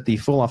guys that the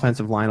full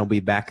offensive line will be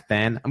back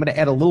then. I'm going to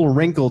add a little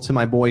wrinkle to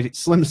my boy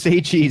Slim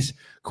Sagey's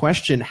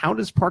question. How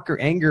does Parker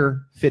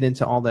Anger fit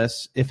into all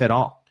this, if at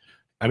all?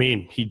 I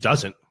mean, he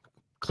doesn't.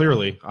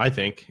 Clearly, I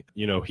think,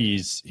 he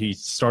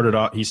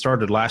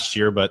started last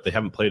year, but they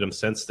haven't played him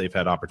since. They've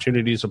had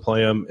opportunities to play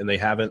him, and they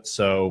haven't.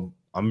 So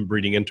I'm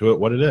reading into it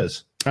what it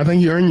is. I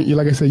think you earn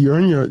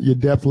your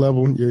depth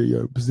level,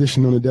 your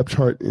position on the depth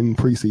chart in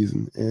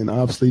preseason. And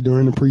obviously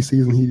during the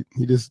preseason,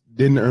 he just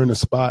didn't earn a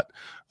spot.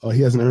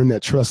 He hasn't earned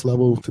that trust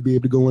level to be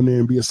able to go in there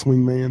and be a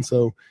swing man.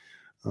 So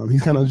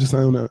he's kind of just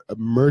on an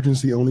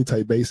emergency only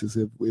type basis.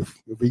 If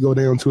we go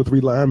down 2 or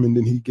 3 linemen,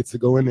 then he gets to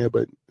go in there.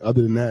 But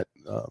other than that,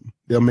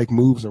 they'll make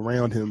moves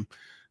around him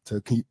to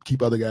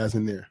keep other guys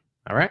in there.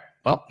 All right.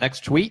 Well,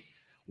 next tweet,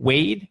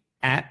 Wade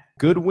at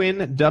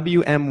Goodwin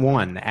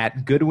WM1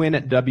 at Goodwin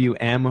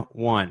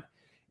WM1.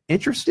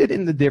 Interested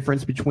in the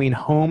difference between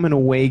home and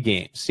away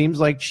games.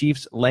 Seems like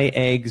Chiefs lay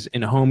eggs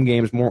in home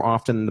games more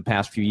often than the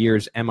past few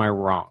years. Am I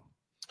wrong?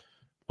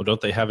 Well,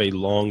 don't they have a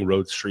long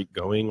road streak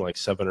going, like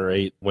 7 or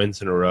 8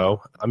 wins in a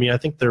row? I mean, I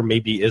think there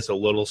maybe is a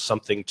little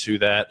something to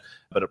that,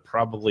 but it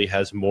probably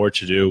has more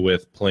to do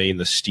with playing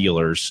the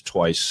Steelers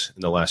twice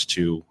in the last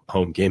 2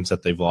 home games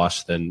that they've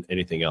lost than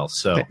anything else.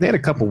 So they had a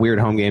couple weird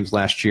home games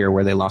last year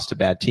where they lost to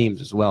bad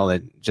teams as well.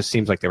 It just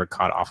seems like they were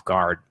caught off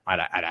guard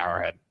at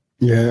Arrowhead.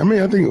 Yeah, I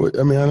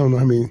don't know.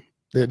 I mean,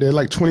 they're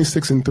like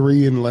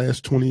 26-3 in the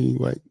last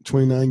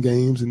 29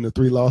 games, and the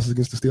 3 losses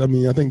against the Steelers. I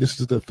mean, I think this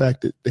is the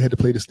fact that they had to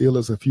play the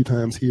Steelers a few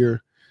times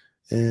here,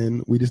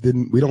 and we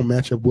don't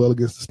match up well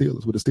against the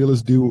Steelers. What the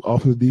Steelers do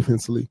offensively,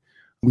 defensively,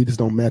 we just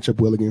don't match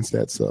up well against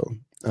that. So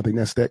I think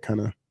that's that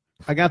kind of.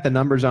 I got the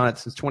numbers on it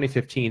since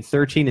 2015,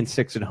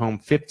 13-6 at home,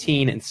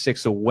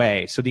 15-6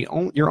 away. So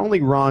you're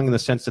only wrong in the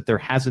sense that there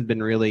hasn't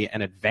been really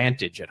an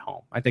advantage at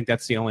home. I think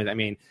that's the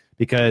only,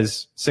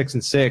 because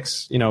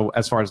 6-6,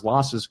 as far as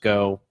losses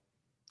go,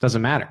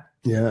 doesn't matter.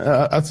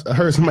 Yeah, I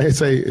heard somebody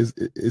say,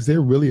 is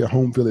there really a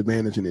home field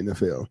advantage in the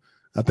NFL?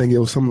 I think it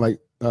was something like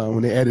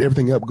when they added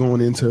everything up going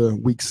into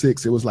week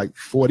 6, it was like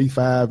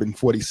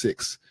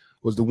 45-46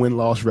 was the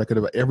win-loss record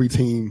of every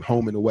team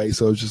home and away.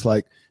 So it's just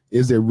like,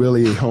 is there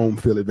really a home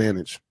field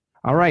advantage?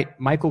 All right,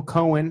 Michael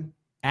Cohen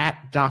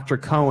at Dr.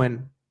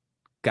 Cohen,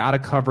 got to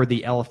cover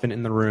the elephant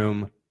in the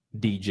room,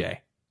 DJ.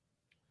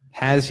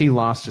 Has he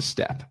lost a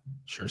step?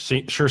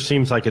 Sure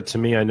seems like it to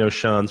me. I know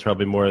Sean's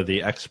probably more of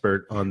the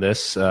expert on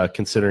this,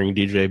 considering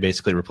DJ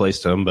basically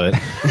replaced him, but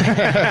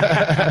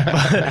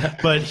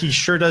but he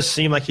sure does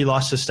seem like he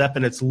lost a step,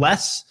 and it's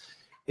less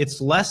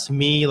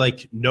me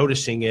like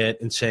noticing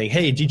it and saying,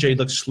 hey, DJ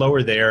looks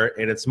slower there,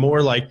 and it's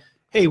more like,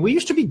 hey, we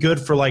used to be good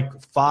for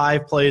like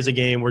 5 plays a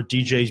game where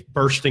DJ's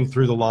bursting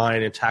through the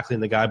line and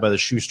tackling the guy by the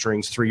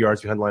shoestrings 3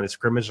 yards behind the line of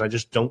scrimmage, and I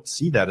just don't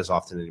see that as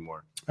often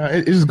anymore.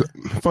 It is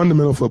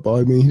fundamental football.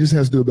 I mean, he just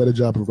has to do a better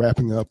job of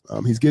wrapping up.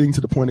 He's getting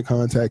to the point of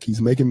contact.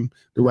 He's making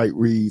the right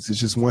reads. It's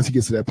just once he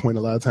gets to that point,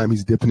 a lot of time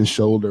he's dipping his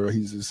shoulder or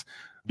he's just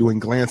doing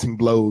glancing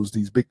blows,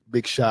 these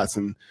big shots.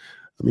 And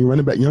I mean,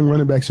 young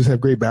running backs just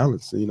have great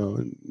balance,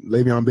 and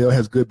Le'Veon Bell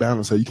has good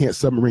balance. So you can't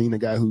submarine a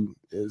guy who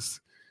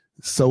is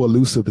so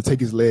elusive to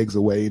take his legs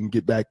away and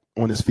get back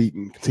on his feet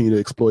and continue to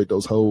exploit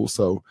those holes.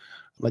 So,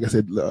 like I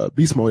said,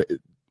 beast mode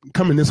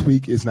coming this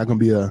week is not going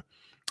to be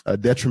a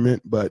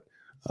detriment, but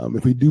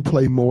if we do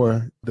play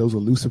more those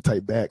elusive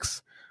type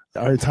backs,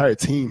 our entire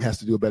team has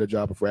to do a better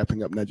job of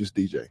wrapping up, not just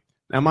DJ.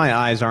 Now, my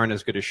eyes aren't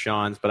as good as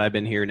Sean's, but I've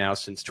been here now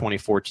since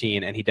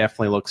 2014, and he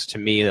definitely looks to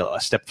me a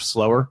step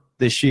slower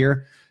this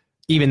year.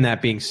 Even that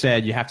being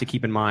said, you have to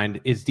keep in mind,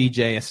 is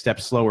DJ a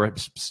step slower,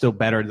 still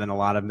better than a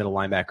lot of middle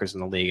linebackers in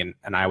the league?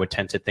 And I would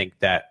tend to think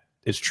that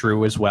is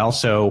true as well.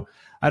 So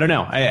I don't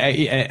know.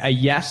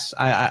 Yes,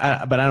 but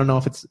I don't know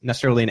if it's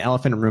necessarily an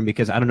elephant in the room,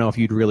 because I don't know if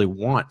you'd really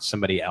want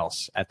somebody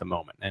else at the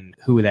moment and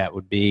who that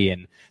would be.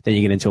 And then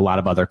you get into a lot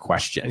of other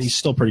questions. And he's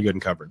still pretty good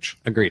in coverage.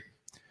 Agreed.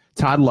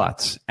 Todd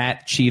Lutz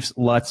at Chiefs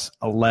Lutz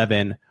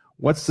 11.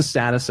 What's the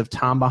status of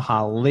Tamba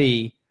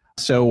Hali?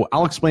 So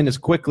I'll explain this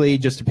quickly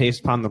just to paste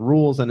upon the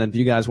rules. And then if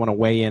you guys want to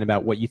weigh in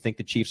about what you think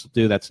the Chiefs will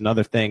do, that's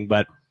another thing.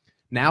 But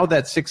now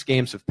that 6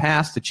 games have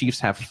passed, the Chiefs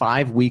have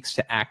 5 weeks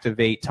to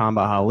activate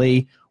Tamba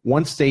Hali.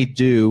 Once they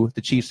do,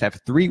 the Chiefs have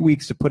 3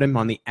 weeks to put him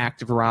on the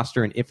active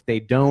roster, and if they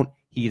don't,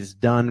 he is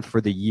done for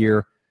the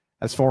year.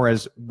 As far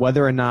as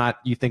whether or not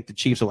you think the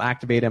Chiefs will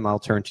activate him, I'll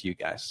turn to you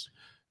guys.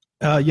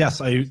 Yes,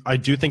 I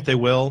do think they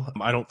will.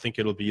 I don't think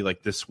it'll be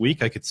like this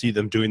week. I could see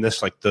them doing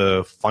this like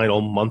the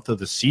final month of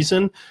the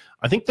season.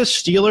 I think the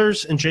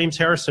Steelers and James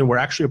Harrison were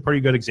actually a pretty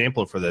good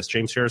example for this.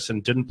 James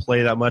Harrison didn't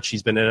play that much.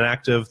 He's been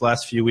inactive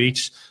last few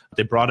weeks.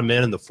 They brought him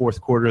in the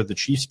 4th quarter of the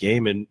Chiefs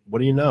game, and what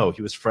do you know?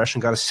 He was fresh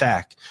and got a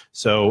sack.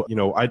 So,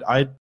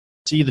 I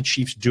see the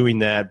Chiefs doing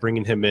that,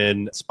 bringing him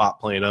in,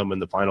 spot playing him in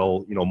the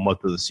final,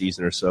 month of the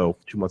season or so,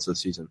 2 months of the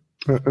season.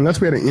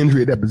 Unless we had an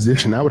injury at that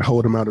position, I would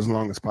hold him out as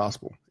long as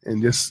possible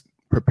and just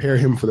prepare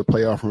him for the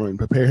playoff run,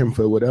 prepare him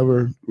for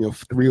whatever,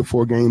 3 or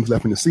 4 games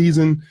left in the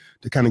season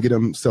to kind of get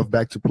himself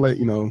back to play,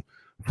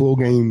 full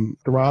game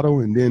throttle.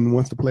 And then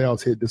once the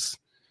playoffs hit, just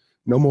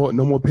no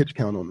more pitch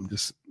count on him.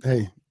 Just,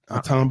 hey,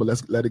 Tamba,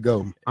 let's let it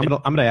go. I'm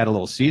gonna add a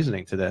little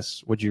seasoning to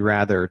this. Would you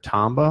rather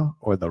Tamba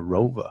or the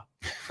Rova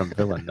from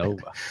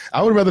Villanova?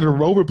 I would rather the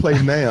Rover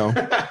play now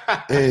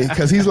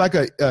because he's like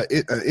an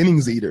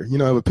innings eater.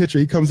 A pitcher,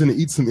 he comes in and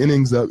eats some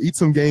innings up, eats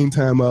some game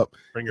time up.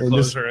 Bring your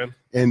closer in.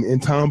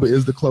 And Tamba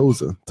is the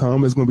closer.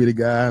 Tamba is going to be the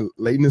guy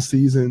late in the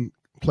season,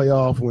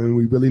 playoff, when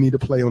we really need to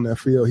play on that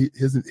field.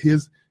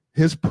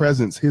 His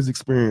presence, his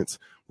experience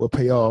will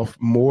pay off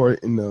more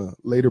in the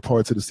later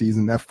parts of the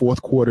season, that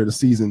fourth quarter of the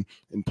season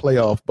in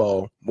playoff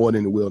ball, more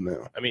than it will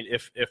now. I mean,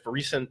 if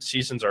recent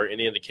seasons are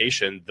any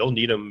indication, they'll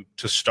need him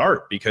to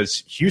start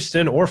because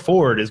Houston or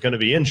Ford is going to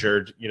be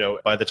injured,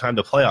 by the time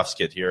the playoffs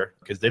get here,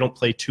 because they don't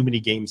play too many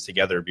games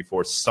together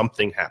before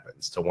something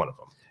happens to one of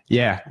them.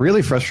 Yeah,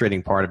 really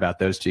frustrating part about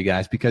those two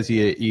guys, because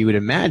you would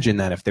imagine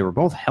that if they were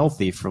both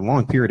healthy for a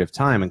long period of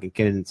time and could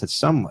get into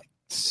some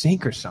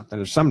sync or something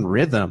or some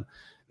rhythm,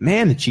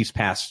 man, the Chiefs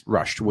pass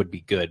rush would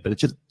be good, but it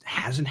just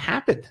hasn't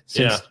happened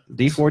since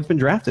D Ford's been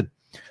drafted.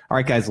 All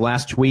right, guys,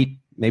 last tweet,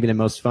 maybe the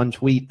most fun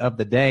tweet of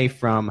the day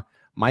from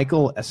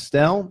Michael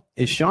Estelle.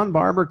 Is Shawn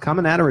Barber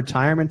coming out of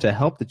retirement to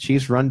help the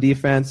Chiefs run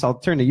defense? I'll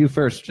turn to you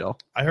first, Joel.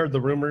 I heard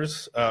the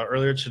rumors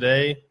earlier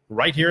today,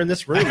 right here in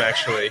this room,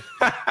 actually,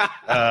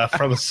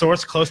 from a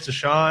source close to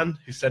Shawn,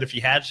 who said if he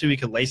had to, he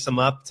could lace him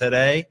up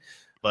today,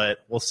 but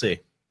we'll see.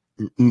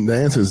 The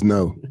answer is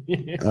no.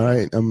 All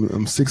right,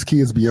 I'm 6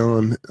 kids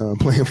beyond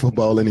playing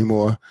football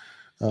anymore.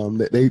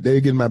 They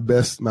get my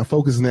best. My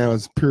focus now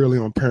is purely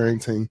on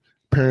parenting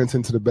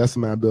to the best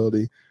of my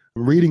ability.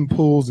 I'm reading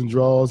pulls and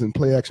draws and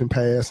play action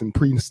pass and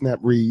pre-snap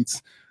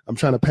reads. I'm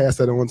trying to pass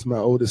that on to my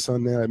oldest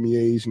son now at my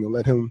age.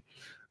 Let him.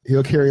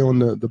 He'll carry on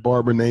the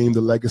Barber name,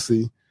 the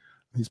legacy.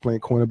 He's playing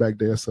cornerback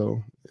there,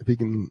 so if he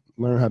can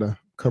learn how to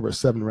cover a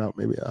 7 route,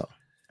 maybe I'll.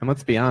 And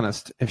let's be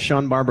honest, if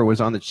Shawn Barber was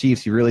on the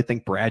Chiefs, you really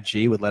think Brad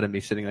G would let him be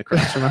sitting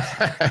across from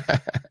us?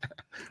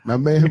 My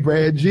man,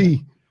 Brad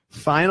G.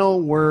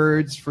 Final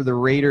words for the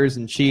Raiders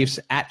and Chiefs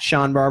at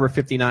Shawn Barber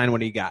 59. What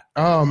do you got?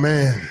 Oh,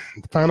 man.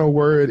 The final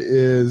word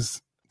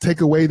is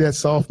take away that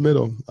soft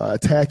middle.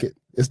 Attack it.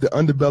 It's the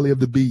underbelly of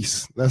the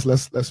beast. Let's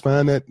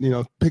find that,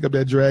 pick up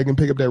that dragon,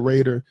 pick up that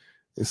Raider,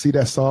 and see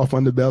that soft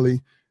underbelly.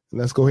 And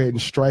let's go ahead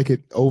and strike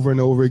it over and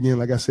over again.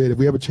 Like I said, if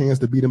we have a chance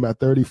to beat them by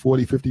 30,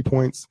 40, 50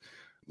 points,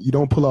 you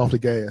don't pull off the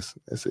gas.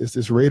 It's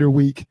this Raider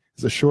week.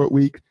 It's a short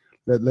week.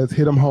 Let's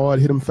hit them hard,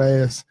 hit them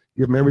fast,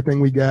 give them everything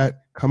we got,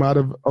 come out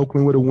of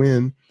Oakland with a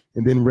win,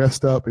 and then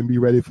rest up and be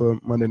ready for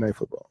Monday Night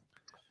Football.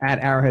 At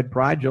Arrowhead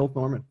Pride, Joel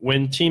Thorman.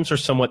 When teams are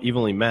somewhat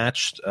evenly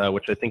matched,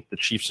 which I think the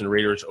Chiefs and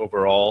Raiders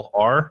overall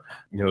are,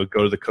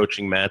 go to the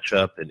coaching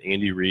matchup, and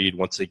Andy Reid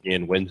once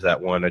again wins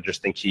that one. I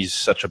just think he's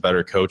such a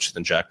better coach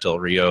than Jack Del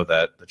Rio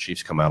that the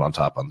Chiefs come out on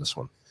top on this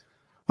one.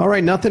 All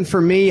right, nothing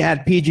for me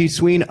at PG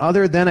Sweeney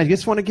other than I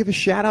just want to give a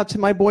shout-out to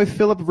my boy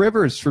Phillip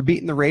Rivers for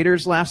beating the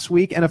Raiders last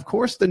week, and, of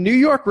course, the New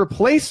York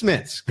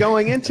replacements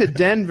going into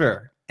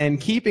Denver and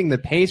keeping the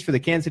pace for the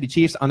Kansas City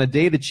Chiefs on a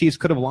day the Chiefs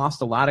could have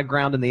lost a lot of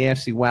ground in the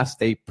AFC West.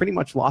 They pretty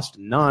much lost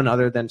none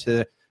other than to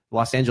the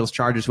Los Angeles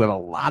Chargers, who have a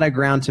lot of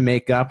ground to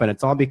make up, and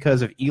it's all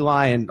because of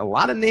Eli and a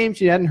lot of names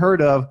you hadn't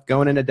heard of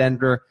going into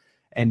Denver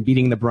and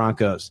beating the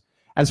Broncos.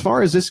 As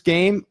far as this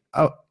game,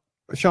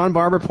 Shawn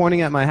Barber pointing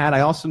at my hat,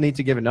 I also need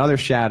to give another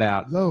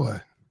shout-out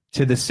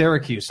to the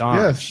Syracuse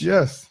Orange.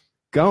 Yes.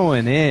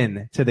 Going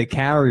in to the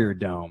Carrier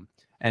Dome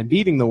and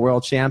beating the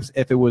world champs.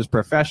 If it was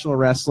professional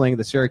wrestling,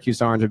 the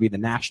Syracuse Orange would be the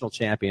national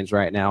champions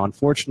right now.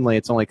 Unfortunately,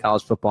 it's only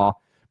college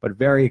football, but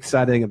very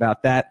exciting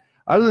about that.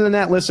 Other than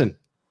that, listen,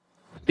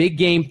 big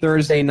game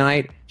Thursday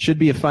night. Should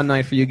be a fun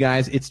night for you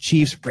guys. It's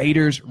Chiefs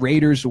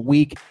Raiders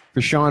week.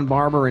 For Shawn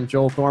Barber and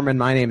Joel Thorman,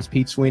 my name is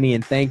Pete Sweeney,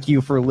 and thank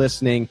you for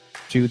listening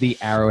to the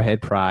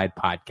Arrowhead Pride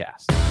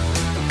podcast.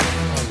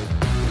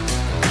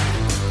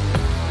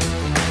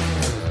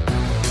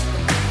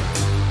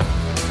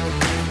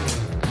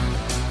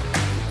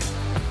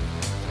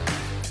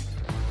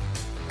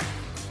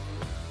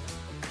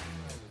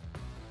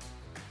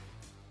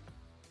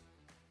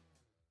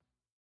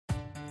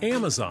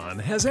 Amazon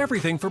has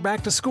everything for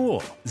back to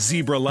school.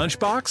 Zebra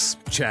lunchbox?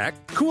 Check.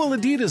 Cool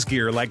Adidas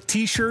gear like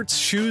t-shirts,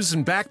 shoes,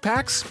 and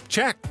backpacks?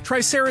 Check.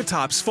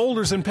 Triceratops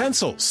folders and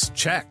pencils?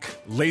 Check.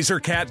 Laser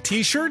Cat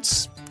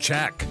t-shirts?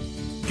 Check.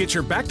 Get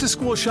your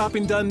back-to-school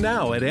shopping done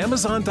now at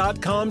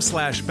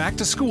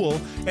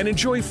Amazon.com/back-to-school and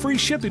enjoy free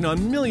shipping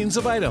on millions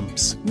of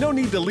items. No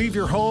need to leave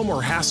your home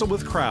or hassle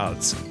with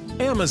crowds.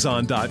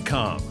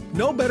 Amazon.com.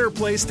 No better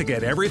place to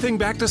get everything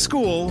back to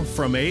school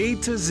from A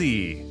to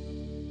Z.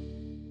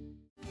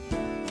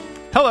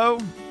 Hello,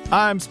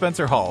 I'm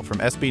Spencer Hall from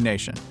SB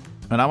Nation,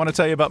 and I want to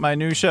tell you about my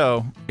new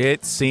show,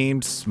 It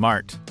Seemed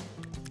Smart.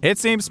 It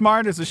Seemed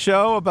Smart is a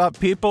show about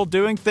people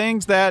doing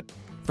things that,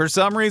 for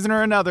some reason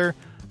or another,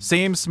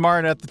 seem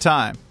smart at the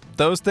time.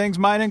 Those things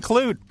might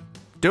include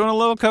doing a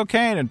little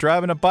cocaine and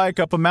driving a bike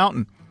up a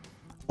mountain.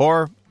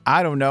 Or,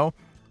 I don't know,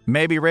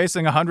 Maybe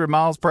racing 100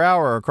 miles per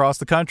hour across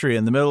the country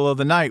in the middle of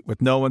the night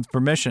with no one's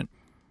permission.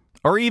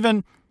 Or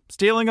even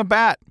stealing a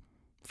bat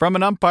from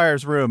an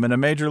umpire's room in a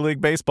Major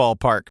League Baseball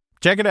park.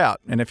 Check it out,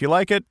 and if you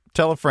like it,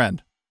 tell a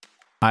friend.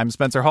 I'm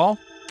Spencer Hall.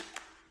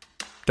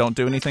 Don't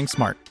do anything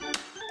smart.